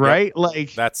thing, right? Yep.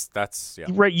 Like that's yeah.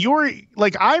 Right. You're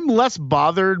like, I'm less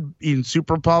bothered in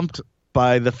Super Pumped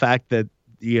by the fact that,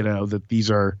 that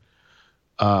these are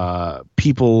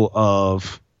people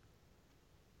of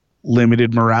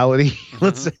limited morality,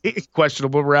 let's say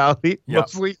questionable morality,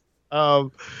 mostly,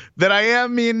 that I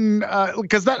am in,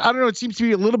 because that, I don't know, it seems to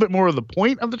be a little bit more of the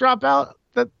point of the Dropout,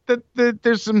 that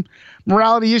there's some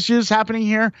morality issues happening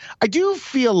here. I do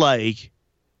feel like,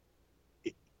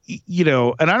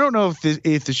 and I don't know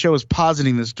if the show is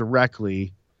positing this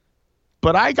directly,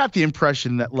 but I got the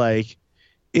impression that, like,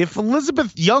 if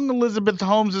young Elizabeth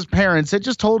Holmes' parents had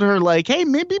just told her, like, hey,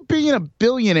 maybe being a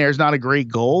billionaire is not a great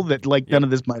goal, that, like, none of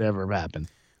this might ever have happened.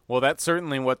 Well, that's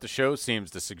certainly what the show seems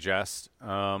to suggest.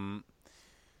 I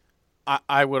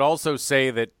would also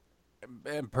say that,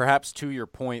 and perhaps to your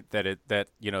point, that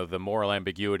the moral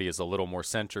ambiguity is a little more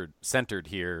centered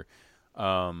here.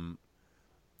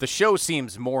 The show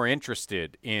seems more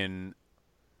interested in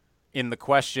the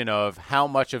question of how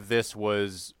much of this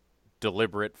was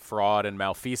deliberate fraud and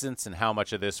malfeasance and how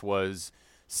much of this was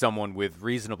someone with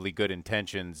reasonably good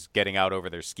intentions getting out over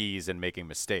their skis and making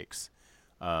mistakes.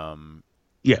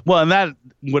 Yeah, well, and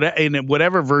in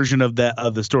whatever version of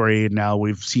the story, now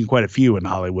we've seen quite a few in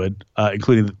Hollywood,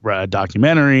 including a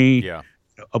documentary. Yeah.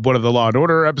 Of one of the Law and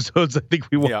Order episodes I think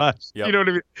we watched. Yep. You know what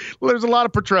I mean? Well, there's a lot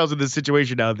of portrayals in this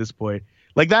situation now at this point.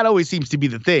 Like, that always seems to be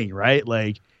the thing, right?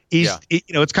 Like,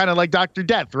 it's kind of like Dr.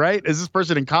 Death, right? Is this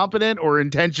person incompetent or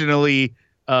intentionally,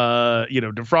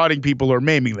 defrauding people or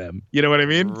maiming them? You know what I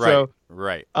mean? Right. So,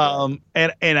 right. And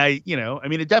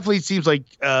it definitely seems like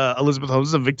Elizabeth Holmes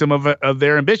is a victim of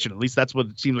their ambition. At least that's what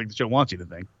it seems like the show wants you to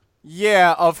think.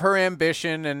 Yeah, of her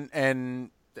ambition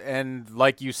and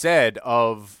like you said,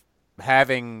 of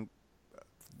having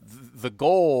the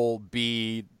goal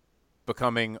be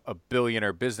becoming a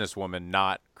billionaire businesswoman,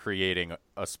 not creating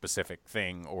a specific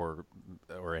thing or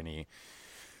any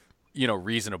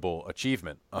reasonable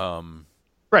achievement.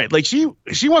 Right, like she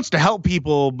wants to help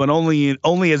people, but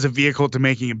only as a vehicle to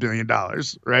making $1 billion,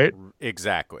 right?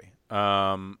 Exactly.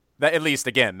 That, at least,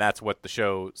 again, that's what the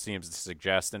show seems to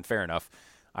suggest, and fair enough.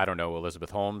 I don't know Elizabeth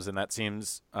Holmes, and that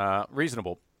seems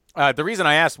reasonable. The reason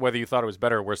I asked whether you thought it was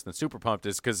better or worse than Super Pumped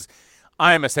is because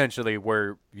I'm essentially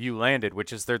where you landed,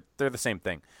 which is they're the same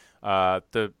thing.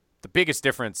 The biggest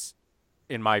difference,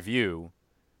 in my view,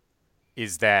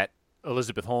 is that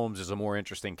Elizabeth Holmes is a more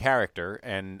interesting character,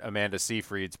 and Amanda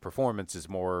Seyfried's performance is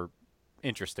more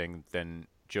interesting than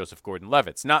Joseph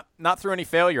Gordon-Levitt's. Not through any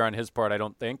failure on his part, I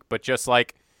don't think, but just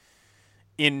like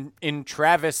in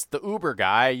Travis, the Uber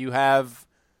guy, you have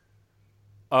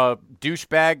a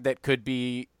douchebag that could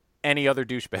be any other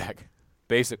douchebag,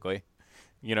 basically,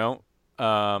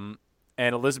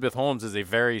 and Elizabeth Holmes is a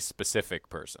very specific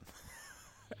person.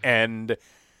 And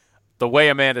the way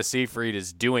Amanda Seyfried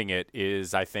is doing it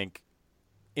is, I think,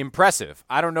 impressive.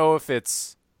 I don't know if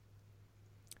it's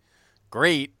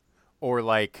great or,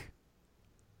 like,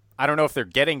 I don't know if they're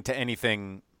getting to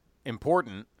anything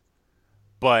important,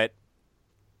 but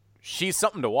she's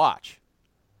something to watch.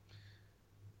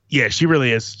 Yeah, she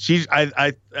really is.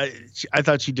 I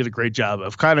thought she did a great job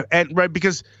of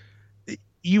because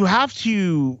you have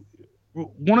to.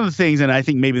 One of the things, and I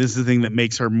think maybe this is the thing that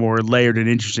makes her more layered and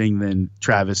interesting than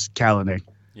Travis Kalanick.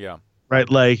 Yeah. Right.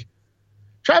 Like,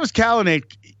 Travis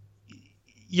Kalanick,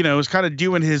 is kind of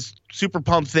doing his Super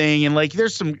Pump thing, and like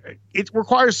it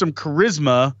requires some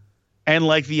charisma and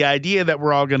like the idea that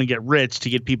we're all going to get rich to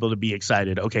get people to be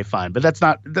excited. Okay, fine, but that's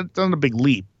not a big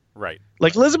leap. Right.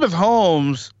 Like, Elizabeth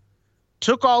Holmes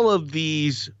took all of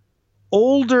these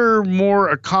older, more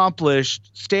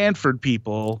accomplished Stanford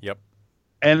people. Yep.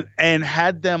 And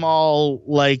had them all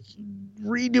like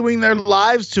redoing their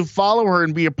lives to follow her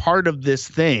and be a part of this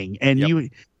thing. And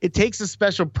it takes a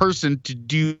special person to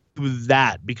do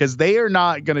that, because they are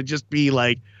not going to just be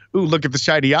like, ooh, look at the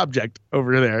shiny object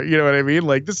over there. You know what I mean?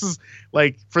 Like, this is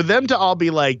like, for them to all be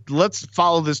like, let's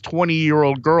follow this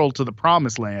 20-year-old girl to the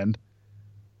promised land.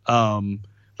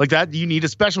 Like that, you need a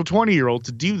special 20-year-old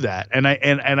to do that. And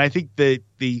I think that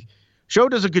the show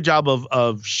does a good job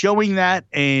of showing that,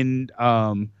 and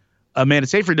Amanda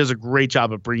Seyfried does a great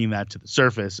job of bringing that to the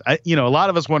surface. A lot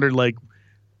of us wondered, like,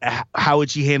 how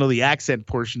would she handle the accent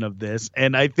portion of this?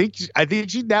 And I think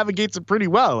she navigates it pretty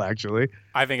well, actually.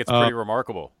 I think it's pretty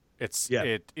remarkable.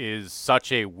 It is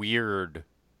such a weird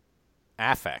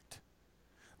affect.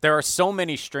 There are so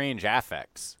many strange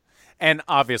affects. And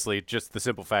obviously, just the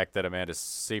simple fact that Amanda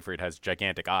Seyfried has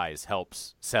gigantic eyes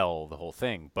helps sell the whole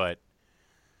thing. But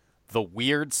the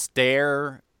weird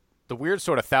stare, the weird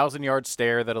sort of 1,000-yard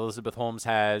stare that Elizabeth Holmes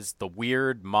has, the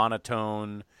weird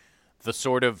monotone, the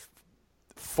sort of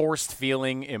forced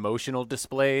feeling emotional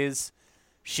displays,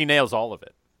 she nails all of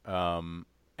it.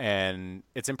 And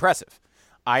it's impressive.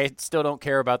 I still don't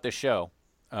care about this show,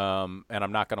 and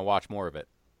I'm not going to watch more of it.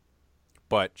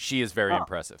 But she is very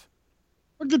impressive.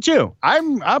 Look at you.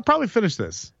 I'll probably finish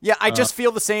this. Yeah, I just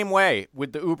feel the same way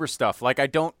with the Uber stuff. Like I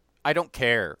don't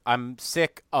care. I'm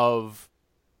sick of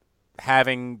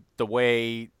having the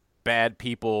way bad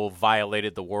people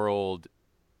violated the world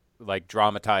like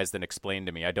dramatized and explained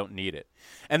to me. I don't need it.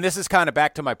 And this is kind of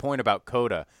back to my point about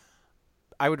Coda.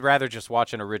 I would rather just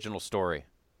watch an original story.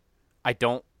 I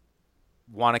don't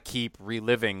want to keep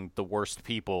reliving the worst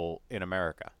people in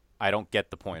America. I don't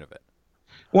get the point of it.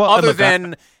 Well, other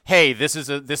than, hey, this is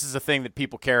a thing that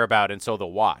people care about, and so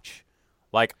they'll watch.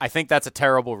 Like, I think that's a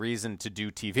terrible reason to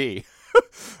do TV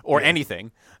or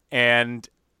anything, and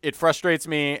it frustrates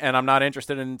me, and I'm not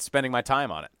interested in spending my time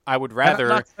on it. I would rather...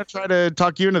 I'm not going to try to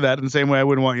talk you into that in the same way I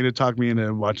wouldn't want you to talk me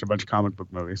into watch a bunch of comic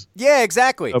book movies. Yeah,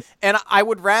 exactly. And I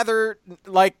would rather,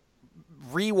 like,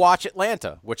 rewatch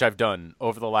Atlanta, which I've done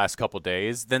over the last couple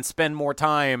days, than spend more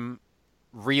time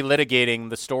relitigating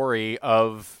the story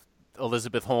of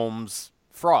Elizabeth Holmes'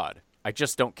 fraud. I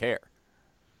just don't care.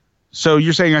 So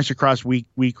you're saying I should cross We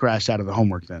Crashed out of the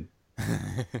homework then?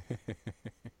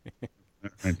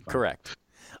 Correct.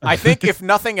 I think if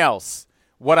nothing else,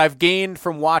 what I've gained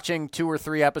from watching 2 or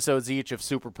 3 episodes each of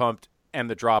Super Pumped and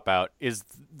The Dropout is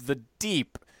the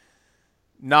deep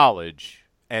knowledge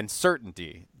and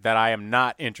certainty that I am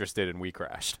not interested in We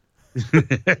Crashed. Fair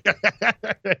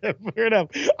enough.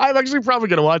 I'm actually probably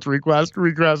going to watch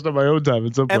Recrashed on my own time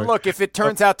at some point. And look, if it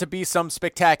turns out to be some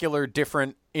spectacular,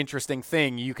 different, interesting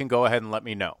thing, you can go ahead and let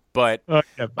me know. But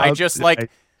I just like...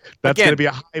 That's going to be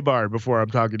a high bar before I'm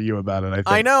talking to you about it, I think.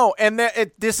 I know. And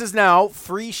this is now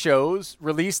 3 shows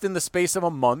released in the space of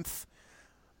a month,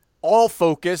 all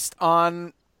focused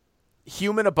on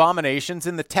human abominations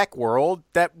in the tech world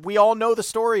that we all know the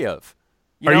story of.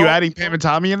 Are you adding Pam and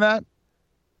Tommy in that?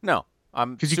 No.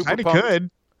 Because you kind of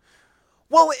could.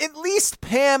 Well, at least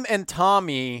Pam and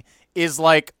Tommy is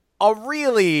like a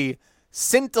really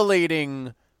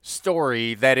scintillating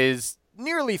story that is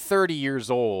nearly 30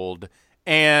 years old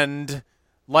and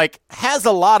like has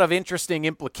a lot of interesting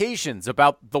implications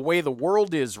about the way the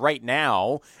world is right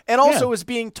now, and also is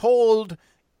being told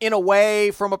in a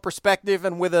way from a perspective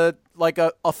and with a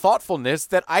thoughtfulness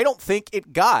that I don't think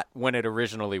it got when it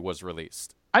originally was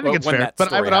released. I think it's fair,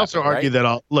 but I would also argue that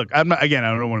I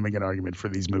don't want to make an argument for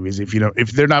these movies.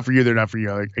 If they're not for you, they're not for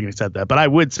you. I can accept that. But I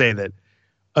would say that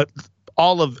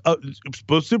all of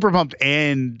both Super Pumped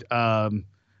and The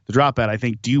Dropout, I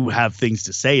think, do have things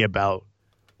to say about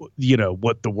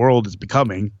what the world is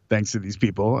becoming thanks to these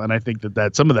people, and I think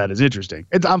that some of that is interesting.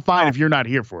 I'm fine if you're not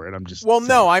here for it. I'm just saying.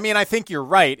 No, I mean, I think you're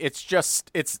right. It's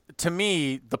to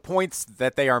me, the points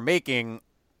that they are making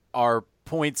are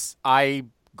points I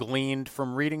gleaned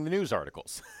from reading the news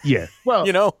articles. Yeah.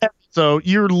 Well, so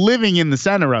you're living in the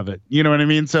center of it. You know what I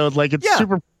mean? So like it's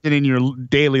super in your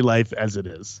daily life as it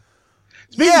is.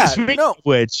 Speaking of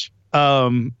which,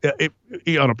 on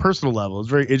a personal level, it's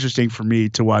very interesting for me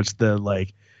to watch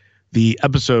the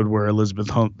episode where Elizabeth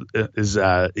Holmes is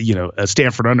a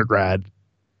Stanford undergrad,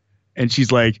 and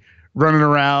she's like running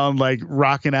around like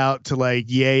rocking out to like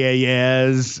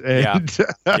yeahs and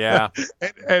and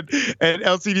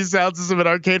LCD sound system at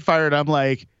Arcade Fire, and I'm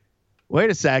like, wait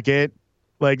a second,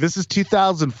 like this is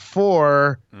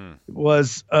 2004.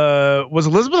 Was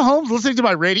Elizabeth Holmes listening to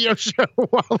my radio show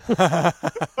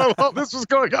while this was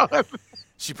going on?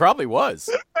 She probably was.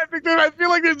 I feel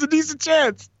like there's a decent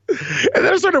chance. And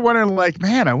then I started wondering, like,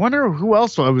 man, I wonder who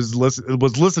else was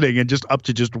listening and just up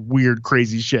to just weird,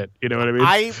 crazy shit. You know what I mean?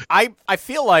 I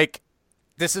feel like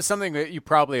this is something that you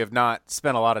probably have not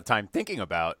spent a lot of time thinking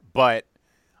about, but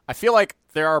I feel like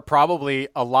there are probably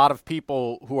a lot of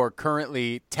people who are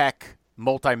currently tech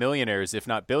multimillionaires, if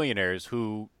not billionaires,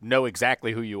 who know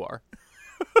exactly who you are.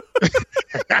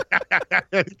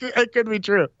 It could be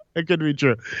true. It could be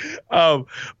true.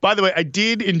 By the way, I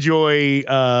did enjoy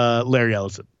Larry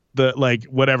Ellison.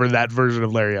 Whatever that version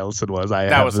of Larry Ellison was.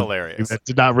 That was hilarious. That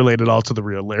did not relate at all to the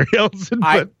real Larry Ellison.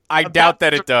 I doubt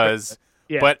that it does.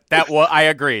 Yeah. But I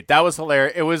agree. That was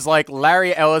hilarious. It was like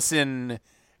Larry Ellison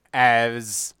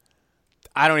as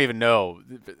I don't even know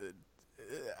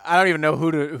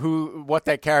what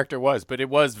that character was, but it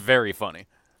was very funny.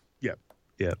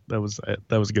 Yeah, that was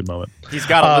a good moment. He's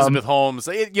got Elizabeth Holmes.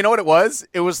 You know what it was?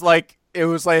 It was like he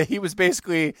was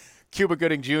basically Cuba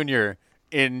Gooding Jr.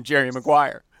 in Jerry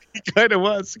Maguire. He kind of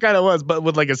was, but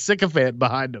with like a sycophant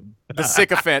behind him. The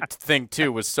sycophant thing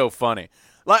too was so funny.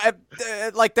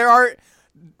 Like there are,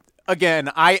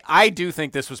 again, I do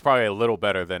think this was probably a little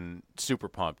better than Super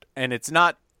Pumped, and it's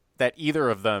not that either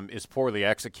of them is poorly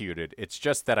executed. It's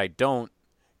just that I don't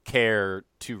care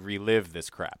to relive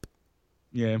this crap.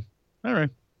 Yeah. All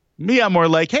right. Me, I'm more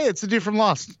like, hey, it's the dude from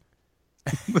Lost.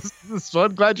 this is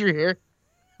fun. Glad you're here.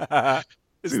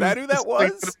 Is that who that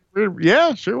was?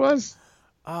 Yeah, sure was.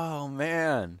 Oh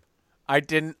man, I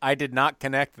did not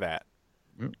connect that.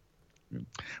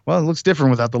 Well, it looks different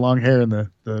without the long hair and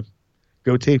the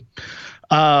goatee.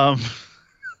 All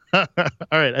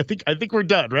right, I think we're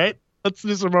done, right? Let's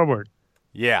do some homework.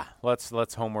 Yeah,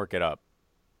 let's homework it up.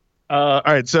 All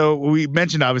right, so we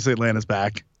mentioned obviously Atlanta's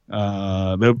back.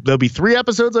 There'll be 3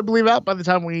 episodes, I believe, out by the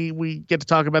time we get to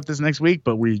talk about this next week,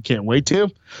 but we can't wait to.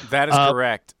 That is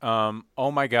correct.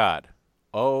 Oh my God.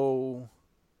 Oh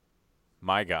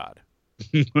my God.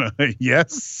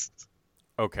 Yes.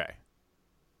 Okay.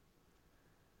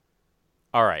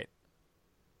 All right.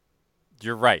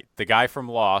 You're right. The guy from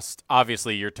Lost,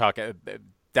 obviously you're talking,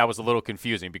 that was a little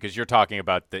confusing because you're talking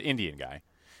about the Indian guy.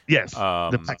 Yes.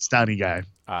 The Pakistani guy.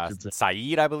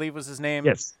 Saeed, I believe was his name.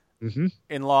 Yes. Mm-hmm.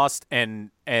 In Lost,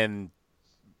 and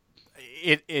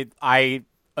I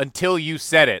until you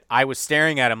said it, I was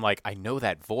staring at him like I know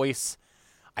that voice,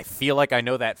 I feel like I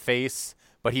know that face,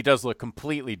 but he does look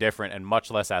completely different and much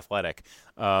less athletic.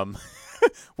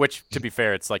 Which, to be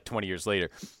fair, it's like 20 years later.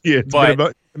 Yeah, it's been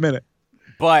about a minute.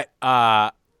 But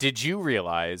did you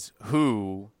realize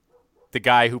who the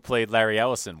guy who played Larry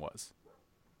Ellison was?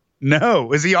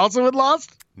 No, is he also in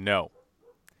Lost? No.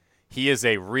 He is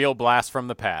a real blast from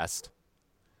the past.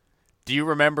 Do you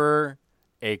remember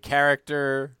a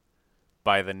character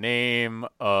by the name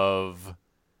of...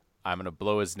 I'm going to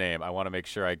blow his name. I want to make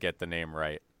sure I get the name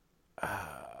right.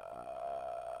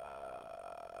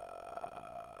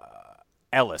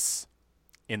 Ellis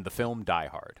in the film Die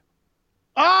Hard.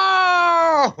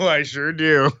 Oh, I sure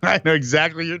do. I know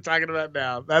exactly what you're talking about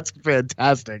now. That's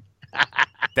fantastic.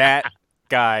 That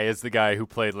guy is the guy who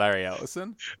played Larry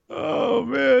Ellison. Oh,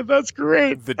 man, that's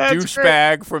great. The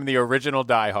douchebag from the original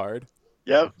Die Hard.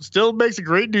 Yep, still makes a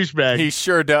great douchebag. He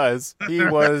sure does. He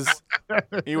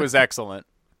was excellent.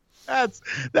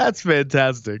 That's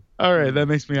fantastic. All right, that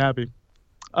makes me happy.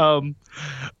 All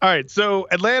right, so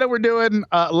Atlanta, we're doing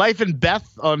Life and Beth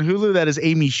on Hulu. That is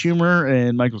Amy Schumer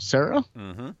and Michael Cera.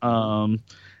 Mm-hmm.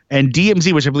 And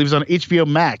DMZ, which I believe is on HBO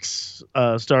Max,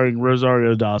 starring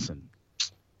Rosario Dawson.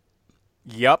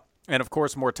 Yep, and of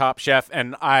course more Top Chef.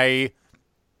 And I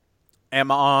am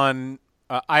on.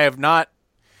 I have not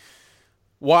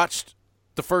watched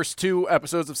the first 2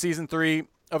 episodes of season 3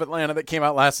 of Atlanta that came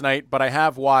out last night, but I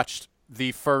have watched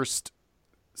the first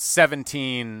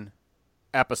 17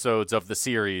 episodes of the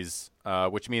series,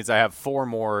 which means I have 4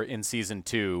 more in season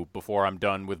 2 before I'm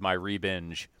done with my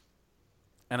re-binge.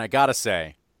 And I gotta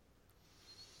say,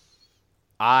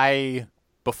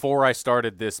 before I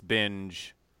started this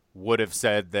binge, would have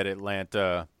said that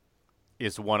Atlanta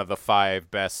is one of the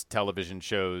 5 best television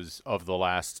shows of the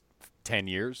last 10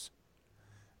 years.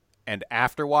 And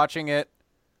after watching it,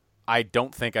 I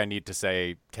don't think I need to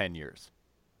say 10 years.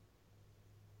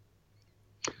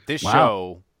 This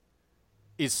show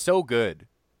is so good.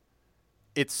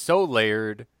 It's so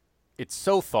layered. It's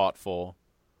so thoughtful.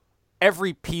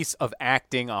 Every piece of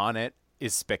acting on it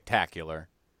is spectacular.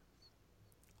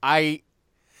 I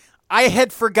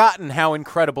had forgotten how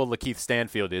incredible Lakeith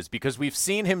Stanfield is because we've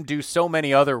seen him do so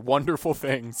many other wonderful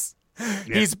things.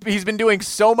 Yeah. He's been doing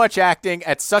so much acting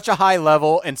at such a high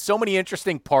level and so many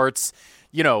interesting parts,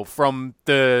 you know, from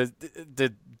the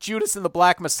Judas and the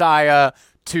Black Messiah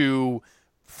to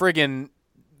friggin'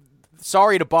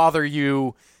 Sorry to Bother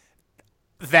You,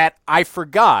 that I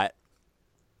forgot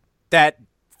that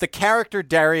the character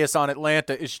Darius on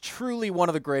Atlanta is truly one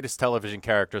of the greatest television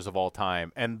characters of all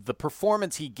time, and the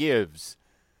performance he gives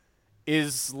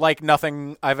is like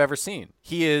nothing I've ever seen.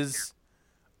 He is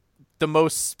the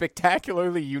most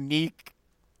spectacularly unique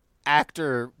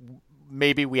actor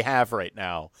maybe we have right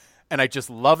now, and I just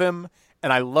love him,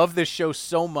 and I love this show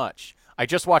so much. I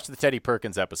just watched the Teddy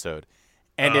Perkins episode,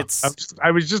 and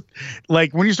I was just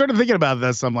like, when you started thinking about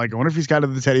this, I'm like, I wonder if he's got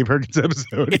in the Teddy Perkins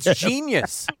episode. It's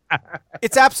genius.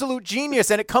 It's absolute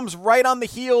genius, and it comes right on the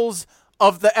heels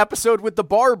of the episode with the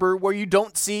barber where you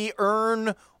don't see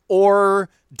Ern or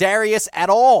Darius at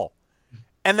all.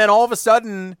 And then all of a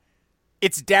sudden,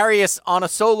 it's Darius on a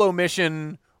solo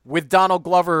mission with Donald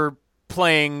Glover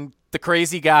playing the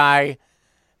crazy guy.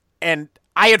 And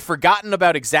I had forgotten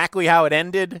about exactly how it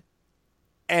ended.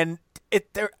 And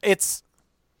it's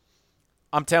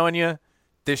I'm telling you,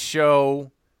 this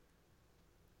show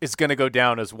is going to go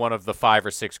down as one of the 5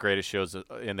 or 6 greatest shows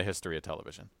in the history of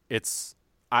television.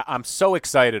 I'm so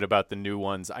excited about the new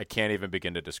ones. I can't even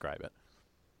begin to describe it.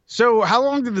 So how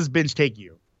long did this binge take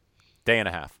you? Day and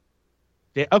a half.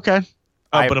 Yeah, okay.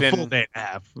 But a been- full day and a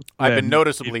half. I've been Then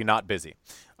noticeably not busy.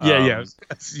 Yeah.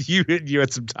 You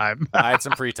had some time. I had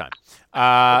some free time.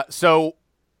 So,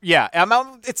 yeah,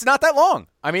 it's not that long.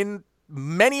 I mean,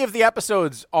 many of the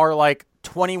episodes are like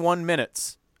 21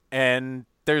 minutes, and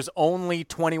there's only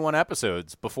 21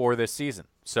 episodes before this season.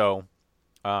 So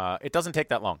it doesn't take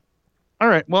that long. All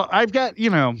right. Well, I've got,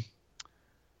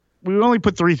 we only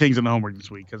put 3 things in the homework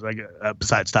this week because I got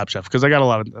besides Top Chef because I got a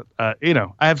lot of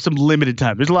I have some limited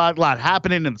time. There's a lot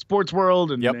happening in the sports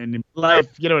world and in life.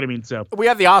 You know what I mean? So We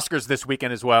have the Oscars this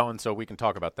weekend as well, and so we can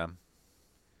talk about them.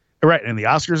 right, and the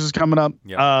Oscars is coming up.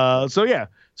 Yep.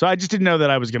 So I just didn't know that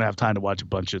I was gonna have time to watch a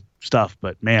bunch of stuff.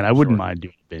 But man, I wouldn't mind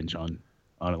doing a binge on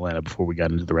Atlanta before we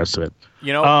got into the rest of it.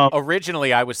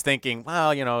 Originally I was thinking,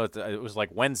 well, it was like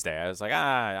Wednesday. I was like,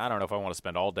 I don't know if I want to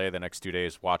spend all day the next 2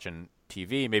 days watching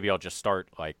TV. Maybe I'll just start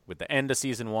like with the end of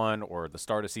season 1 or the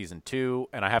start of season 2.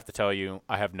 And I have to tell you,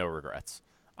 I have no regrets.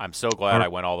 I'm so glad I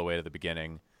went all the way to the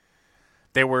beginning.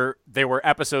 There were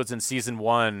episodes in season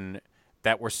 1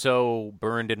 that were so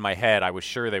burned in my head. I was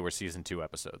sure they were season 2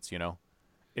 episodes.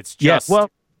 It's just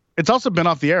well, it's also been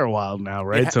off the air a while now,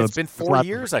 right? It's been 4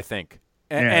 years, I think.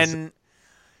 And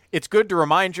it's good to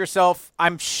remind yourself.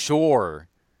 I'm sure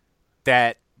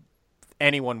that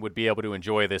anyone would be able to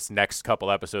enjoy this next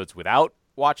couple episodes without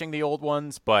watching the old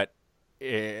ones, but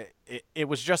it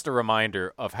was just a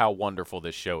reminder of how wonderful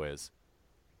this show is.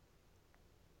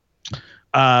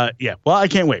 Yeah. Well, I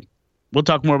can't wait. We'll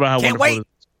talk more about how Can't wonderful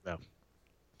wait. it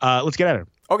is. Let's get at it.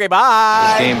 Okay,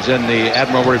 bye. Game's in the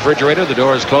Admiral refrigerator. The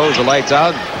door's closed. The lights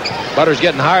out. Butter's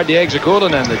getting hard. The eggs are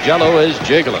cooling, and the Jell-O is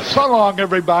jiggling. So long,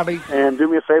 everybody. And do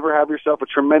me a favor, have yourself a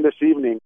tremendous evening.